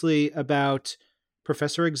is mostly about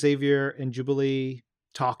Professor Xavier and Jubilee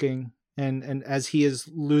talking, and as he is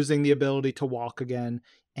losing the ability to walk again,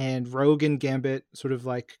 and Rogue and Gambit sort of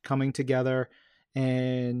like coming together,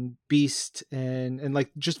 and Beast and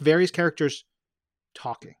like just various characters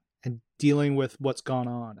talking and dealing with what's gone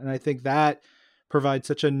on. And I think that provides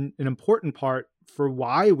such an important part for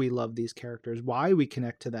why we love these characters, why we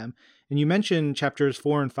connect to them. And you mentioned chapters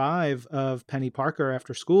 4 and 5 of Penny Parker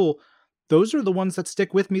After School. Those are the ones that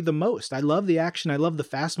stick with me the most. I love the action, I love the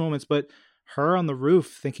fast moments, but her on the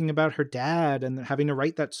roof thinking about her dad and having to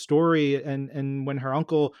write that story, and when her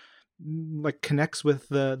uncle like connects with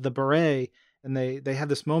the beret, and they have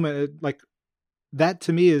this moment, like that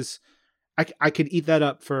to me is, I could eat that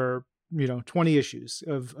up for 20 issues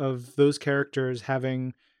of those characters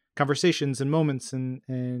having conversations and moments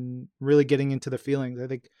and really getting into the feelings. I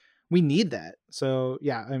think we need that. So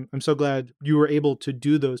yeah, I'm so glad you were able to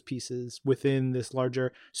do those pieces within this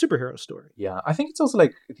larger superhero story. Yeah, I think it's also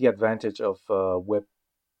like the advantage of web,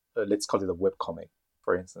 let's call it a web comic,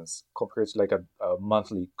 for instance, compared to like a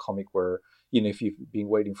monthly comic where, if you've been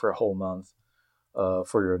waiting for a whole month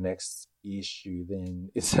for your next issue, then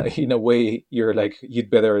it's in a way you'd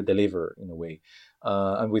better deliver in a way.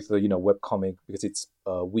 And with the web comic, because it's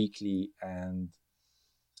weekly, and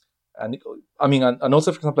I mean, and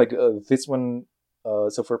also, for example, like this one.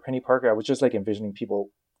 So for Penny Parker, I was just like envisioning people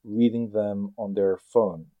reading them on their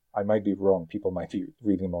phone. I might be wrong. People might be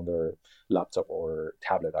reading them on their laptop or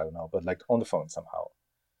tablet. I don't know, but like on the phone somehow.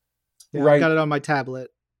 Yeah, Right. I got it on my tablet.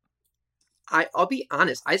 I'll be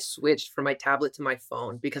honest, I switched from my tablet to my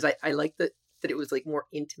phone because I like that it was like more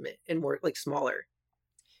intimate and more like smaller.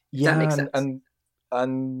 If that makes sense. And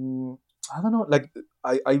I don't know, like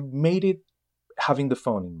I made it having the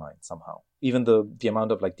phone in mind somehow. Even the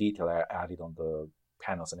amount of like detail I added on the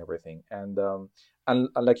panels and everything. And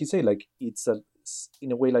like you say, like it's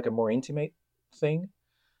in a way like a more intimate thing.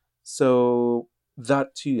 So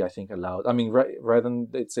that too, I think allowed. I mean, rather than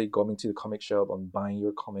let's say going to the comic shop and buying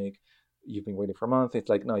your comic, you've been waiting for a month. It's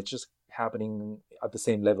like no, it's just happening at the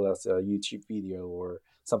same level as a YouTube video or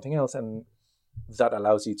something else, and that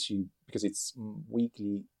allows you to, because it's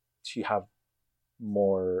weekly, to have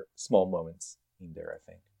more small moments in there,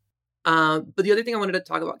 I think. But the other thing I wanted to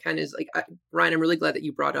talk about, Ken, is like Ryan. I'm really glad that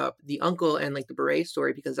you brought up the uncle and like the beret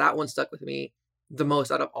story, because that one stuck with me the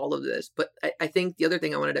most out of all of this. But I think the other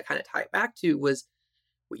thing I wanted to kind of tie it back to was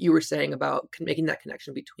what you were saying about making that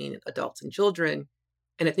connection between adults and children.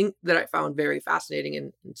 And I think that I found very fascinating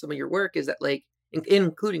in some of your work is that like,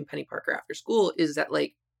 including Penny Parker After School, is that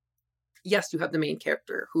like, yes, you have the main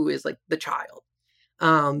character who is like the child.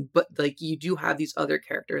 But like you do have these other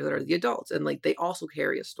characters that are the adults, and like they also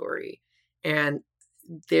carry a story, and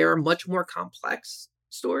they're much more complex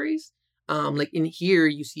stories. Like in here,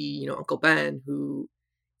 you see, Uncle Ben, who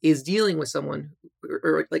is dealing with someone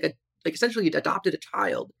or like essentially adopted a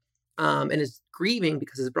child, and is grieving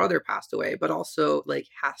because his brother passed away, but also like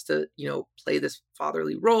has to, play this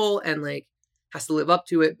fatherly role and like has to live up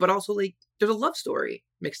to it, but also like there's a love story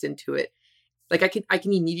mixed into it. Like I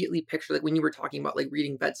can immediately picture, like when you were talking about like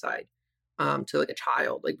reading bedside to like a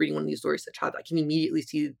child, like reading one of these stories to a child, I can immediately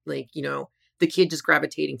see like, the kid just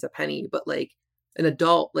gravitating to Penny, but like an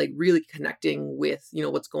adult like really connecting with,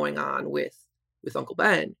 what's going on with Uncle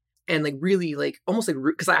Ben, and like really like almost like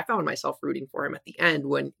because I found myself rooting for him at the end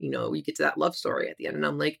when, you get to that love story at the end, and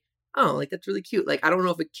I'm like, oh, like that's really cute. Like I don't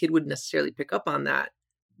know if a kid would necessarily pick up on that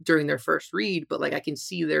during their first read, but like I can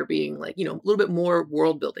see there being like, a little bit more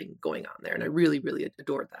world building going on there. And I really, really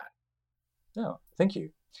adored that. Yeah, thank you.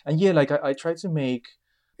 And yeah, like I try to make,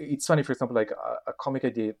 it's funny, for example, like a comic I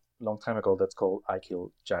did a long time ago that's called I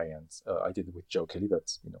Kill Giants. I did it with Joe Kelly.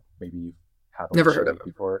 That's, maybe you've had on Never the heard show of him.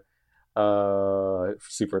 before.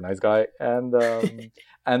 Super nice guy. And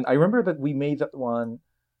and I remember that we made that one,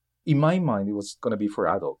 in my mind, it was going to be for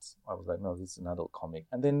adults. I was like, no, this is an adult comic.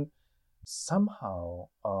 And then somehow,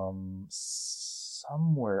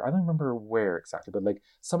 somewhere, I don't remember where exactly, but like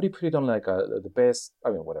somebody put it on like the best,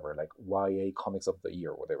 I mean, whatever, like YA comics of the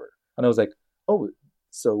year or whatever. And I was like, oh,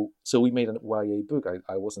 so we made an YA book.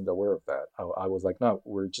 I wasn't aware of that. I was like, no,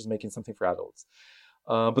 we're just making something for adults.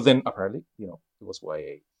 But then apparently, it was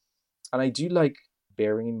YA. And I do like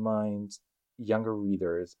bearing in mind younger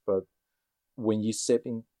readers, but when you step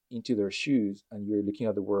into their shoes and you're looking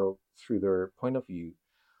at the world through their point of view,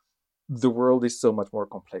 the world is so much more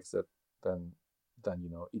complex than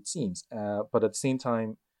it seems. But at the same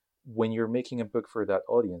time, when you're making a book for that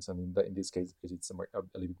audience, and in this case, because it's a little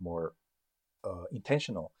bit more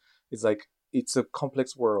intentional, it's like it's a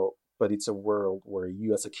complex world, but it's a world where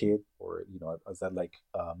you, as a kid, or as that like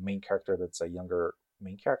main character that's a younger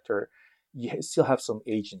main character, you still have some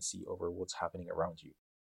agency over what's happening around you.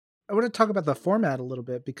 I want to talk about the format a little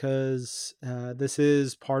bit because this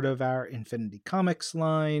is part of our Infinity Comics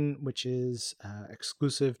line, which is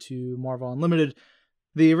exclusive to Marvel Unlimited.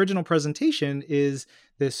 The original presentation is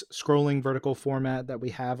this scrolling vertical format that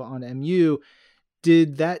we have on MU.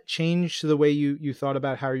 Did that change the way you thought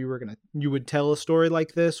about how you would tell a story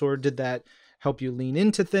like this, or did that help you lean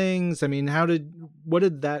into things? I mean, what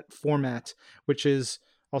did that format, which is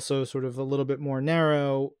also sort of a little bit more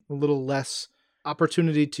narrow, a little less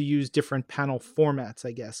opportunity to use different panel formats,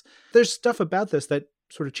 I guess. There's stuff about this that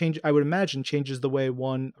sort of I would imagine changes the way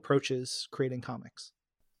one approaches creating comics.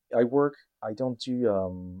 I don't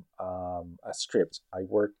do a script. I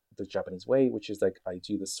work the Japanese way, which is like I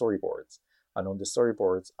do the storyboards. And on the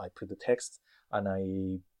storyboards, I put the text,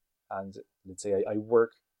 and let's say I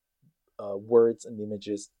work words and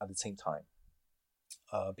images at the same time.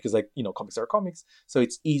 Because like, comics are comics, so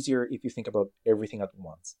it's easier if you think about everything at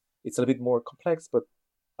once. It's a little bit more complex, but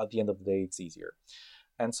at the end of the day, it's easier.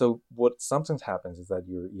 And so what sometimes happens is that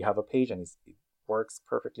you have a page and it works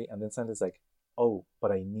perfectly, and then suddenly it's like, oh,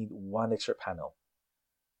 but I need one extra panel.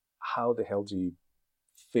 How the hell do you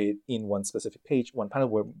fit in one specific page, one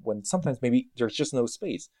panel, when sometimes maybe there's just no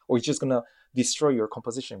space, or it's just gonna destroy your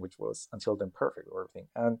composition, which was until then perfect or everything.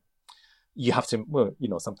 And you have to, well,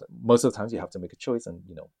 most of the times you have to make a choice, and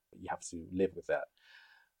you have to live with that.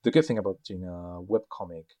 The good thing about doing a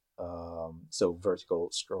webcomic, so vertical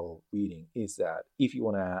scroll reading, is that if you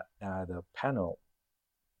want to add a panel,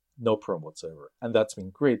 no problem whatsoever. And that's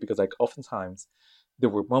been great, because like oftentimes there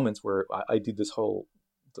were moments where I did this whole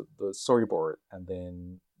the storyboard, and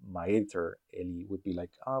then my editor Ellie would be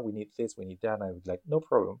like, we need this, we need that, and I would be like, no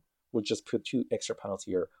problem, we'll just put 2 extra panels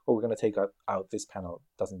here, or we're going to take out this panel,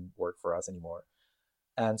 doesn't work for us anymore.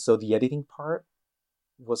 And so the editing part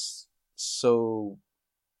was so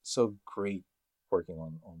great working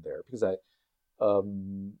on there, because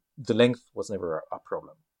the length was never a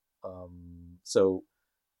problem. So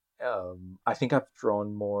I think I've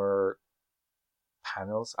drawn more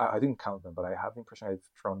panels. I didn't count them, but I have the impression I've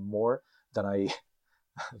drawn more than I.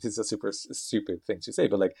 This is a super stupid thing to say,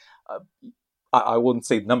 but like, uh, I wouldn't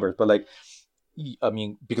say numbers, but like, I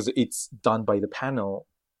mean, because it's done by the panel,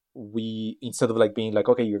 we, instead of like being like,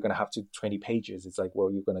 okay, you're gonna have to 20 pages, it's like,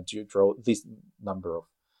 well, you're gonna draw this number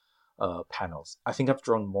of panels. I think I've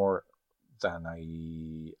drawn more than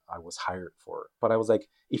I was hired for, but I was like,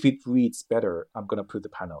 if it reads better, I'm gonna put the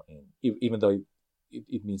panel in, even though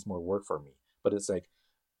it means more work for me. But it's like,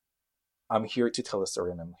 I'm here to tell a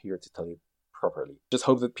story, and I'm here to tell it properly. Just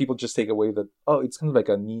hope that people just take away that, oh, it's kind of like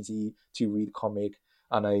an easy to read comic.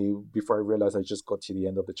 And before I realized, I just got to the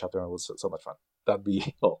end of the chapter, and it was so much fun. That'd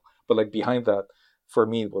be all. But like, behind that, for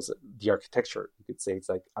me, it was the architecture. You could say it's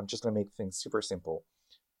like, I'm just gonna make things super simple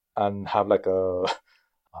and have like a,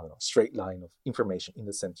 I don't know, straight line of information in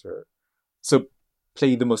the center. So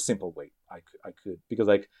play the most simple way I could, because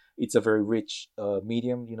like, it's a very rich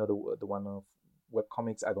medium. The one of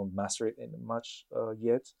webcomics. I don't master it in much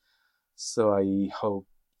yet. So I hope,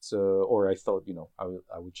 or I thought,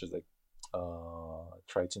 I would just like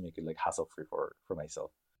try to make it like hassle free for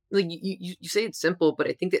myself. Like you say it's simple, but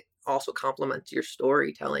I think that also complements your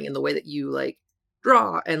storytelling and the way that you like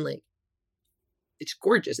draw, and like it's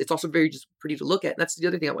gorgeous. It's also very just pretty to look at. And that's the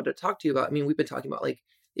other thing I wanted to talk to you about. I mean, we've been talking about like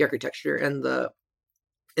the architecture and the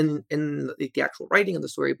actual writing of the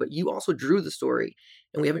story, but you also drew the story,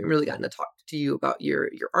 and we haven't really gotten to talk to you about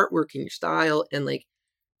your artwork and your style, and like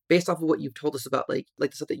based off of what you've told us about like the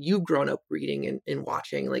stuff that you've grown up reading and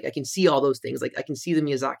watching, like I can see all those things. Like I can see the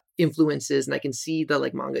Miyazaki influences, and I can see the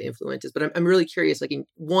like manga influences. But I'm really curious, like in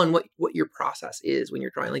one, what your process is when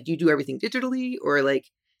you're drawing. Like, do you do everything digitally, or like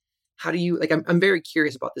how do you like? I'm very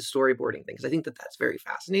curious about this storyboarding thing, because I think that that's very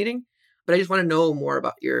fascinating. But I just want to know more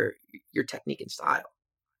about your technique and style.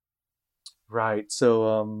 Right.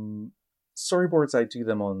 So storyboards, I do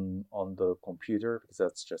them on the computer, because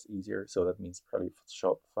that's just easier. So that means probably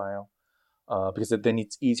Photoshop file, because then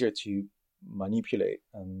it's easier to manipulate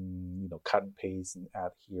and cut and paste and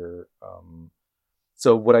add here.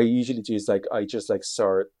 So what I usually do is like, I just like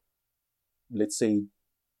start, let's say,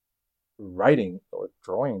 writing or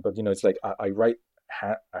drawing, but it's like I write,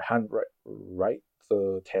 I hand write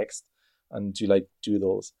the text, and do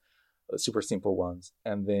those super simple ones.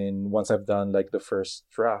 And then once I've done like the first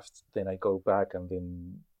draft, then I go back and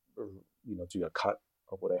then do a cut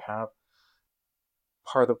of what I have.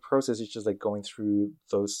 Part of the process is just like going through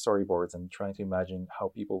those storyboards and trying to imagine how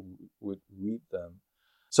people would read them.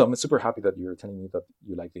 So I'm super happy that you're telling me that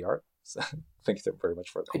you like the art. So thank you so very much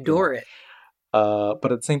for the compliment. Adore it.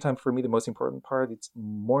 But at the same time, for me, the most important part, it's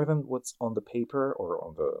more than what's on the paper or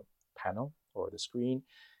on the panel or the screen.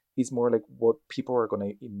 It's more like what people are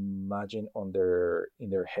going to imagine in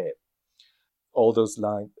their head. All those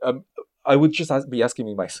lines. I would just be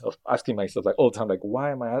asking myself like all the time, like,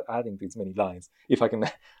 why am I adding these many lines if I can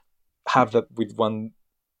have that with one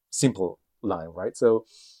simple line, right? So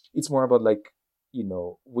it's more about like,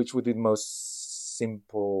 which would be the most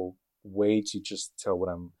simple way to just tell what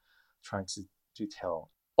I'm trying to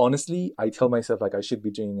tell. Honestly, I tell myself like I should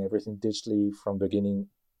be doing everything digitally from the beginning,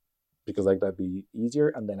 because like that'd be easier.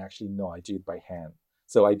 And then actually, no, I do it by hand.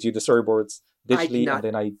 So I do the storyboards digitally, and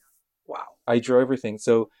then I draw everything.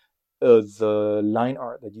 So the line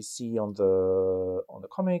art that you see on the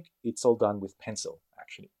comic, it's all done with pencil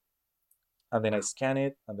actually, and then I scan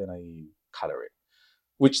it, and then I color it,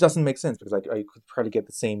 which doesn't make sense, because like I could probably get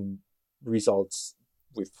the same results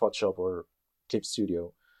with Photoshop or Clip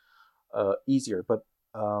Studio easier. But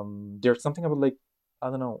there's something about like, I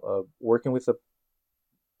don't know, working with a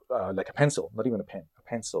like a pencil, not even a pen, a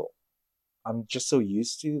pencil. I'm just so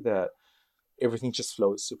used to that everything just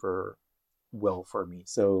flows super well for me.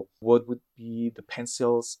 So what would be the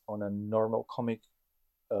pencils on a normal comic?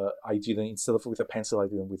 I do them, instead of with a pencil, I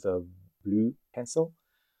do them with a blue pencil.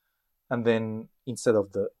 And then instead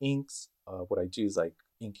of the inks, what I do is like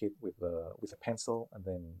ink it with a pencil, and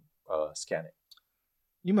then scan it.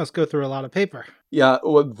 You must go through a lot of paper. Yeah,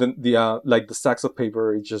 well, like the stacks of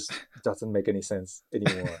paper, it just doesn't make any sense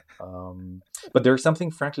anymore. But there's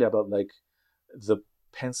something, frankly, about like the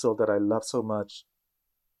pencil that I love so much.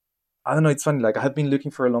 I don't know. It's funny. Like, I have been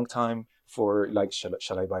looking for a long time for like, shall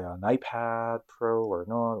I buy an iPad Pro or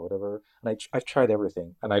not, or whatever. And I've tried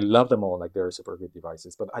everything, and I love them all. Like, they're super good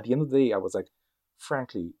devices. But at the end of the day, I was like,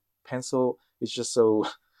 frankly, pencil is just so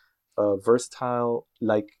versatile.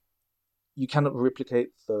 Like, you cannot replicate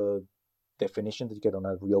the definition that you get on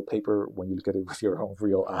a real paper when you look at it with your own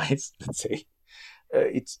real eyes. Let's say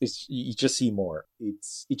it's you just see more.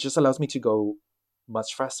 It just allows me to go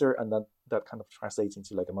much faster, and that kind of translates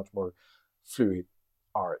into like a much more fluid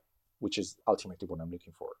art, which is ultimately what I'm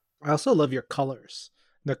looking for. I also love your colors,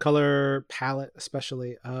 the color palette,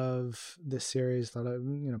 especially of this series. A lot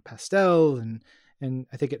of pastel, and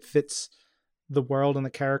I think it fits the world and the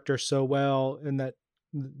character so well, in that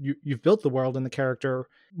you've built the world and the character.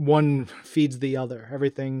 One feeds the other.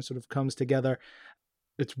 Everything sort of comes together.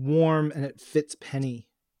 It's warm and it fits Peni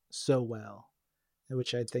so well,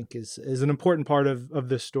 which I think is an important part of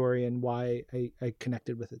this story and why I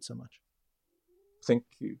connected with it so much. Thank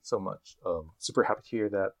you so much. Super happy to hear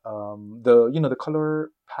that. The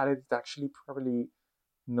color palette is actually probably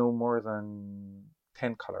no more than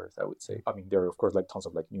 10 colors, I would say. I mean, there are of course like tons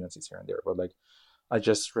of like nuances here and there, but like I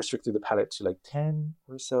just restricted the palette to like 10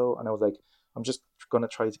 or so, and I was like, I'm just gonna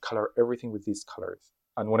try to color everything with these colors.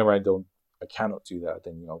 And whenever I cannot do that,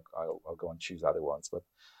 then I'll go and choose other ones. But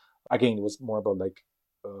again, it was more about like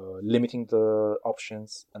limiting the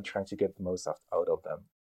options and trying to get the most out of them.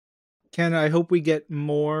 Ken, I hope we get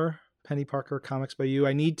more Peni Parker comics by you.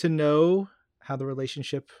 I need to know how the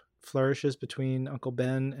relationship flourishes between Uncle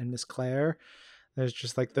Ben and Miss Claire. There's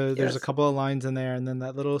just like there's a couple of lines in there, and then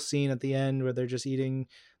that little scene at the end where they're just eating,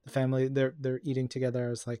 the family, they're eating together. I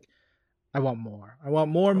was like, I want more. I want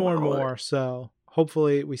more. So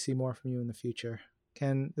hopefully we see more from you in the future.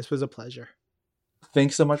 Ken, this was a pleasure.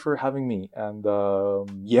 Thanks so much for having me. And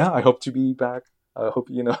I hope to be back. I hope,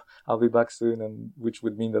 I'll be back soon, and which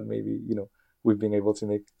would mean that maybe, we've been able to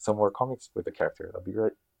make some more comics with the character. That'd be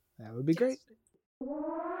great. That would be great.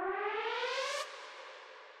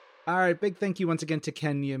 All right. Big thank you once again to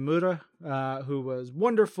Ken Niimura, who was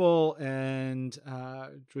wonderful and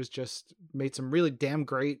was just made some really damn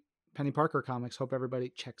great Peni Parker comics. Hope everybody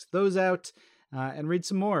checks those out and read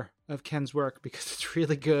some more of Ken's work because it's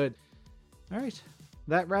really good. All right.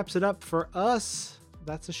 That wraps it up for us.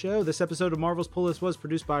 That's the show. This episode of Marvel's Pull List was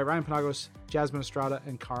produced by Ryan Penagos, Jasmine Estrada,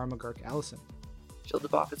 and Cara McGurk-Allison. Jill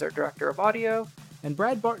DeBoff is our director of audio. And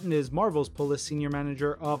Brad Barton is Marvel's Pull List Senior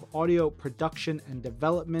Manager of Audio Production and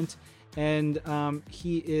Development. And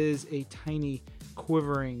he is a tiny,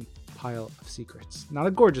 quivering pile of secrets. Not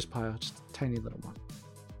a gorgeous pile, just a tiny little one.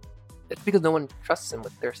 It's because no one trusts him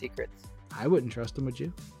with their secrets. I wouldn't trust him, would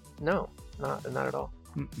you? No, not at all.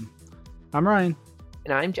 Mm-mm. I'm Ryan.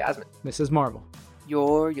 And I'm Jasmine. This is Marvel.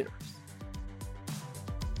 Your universe.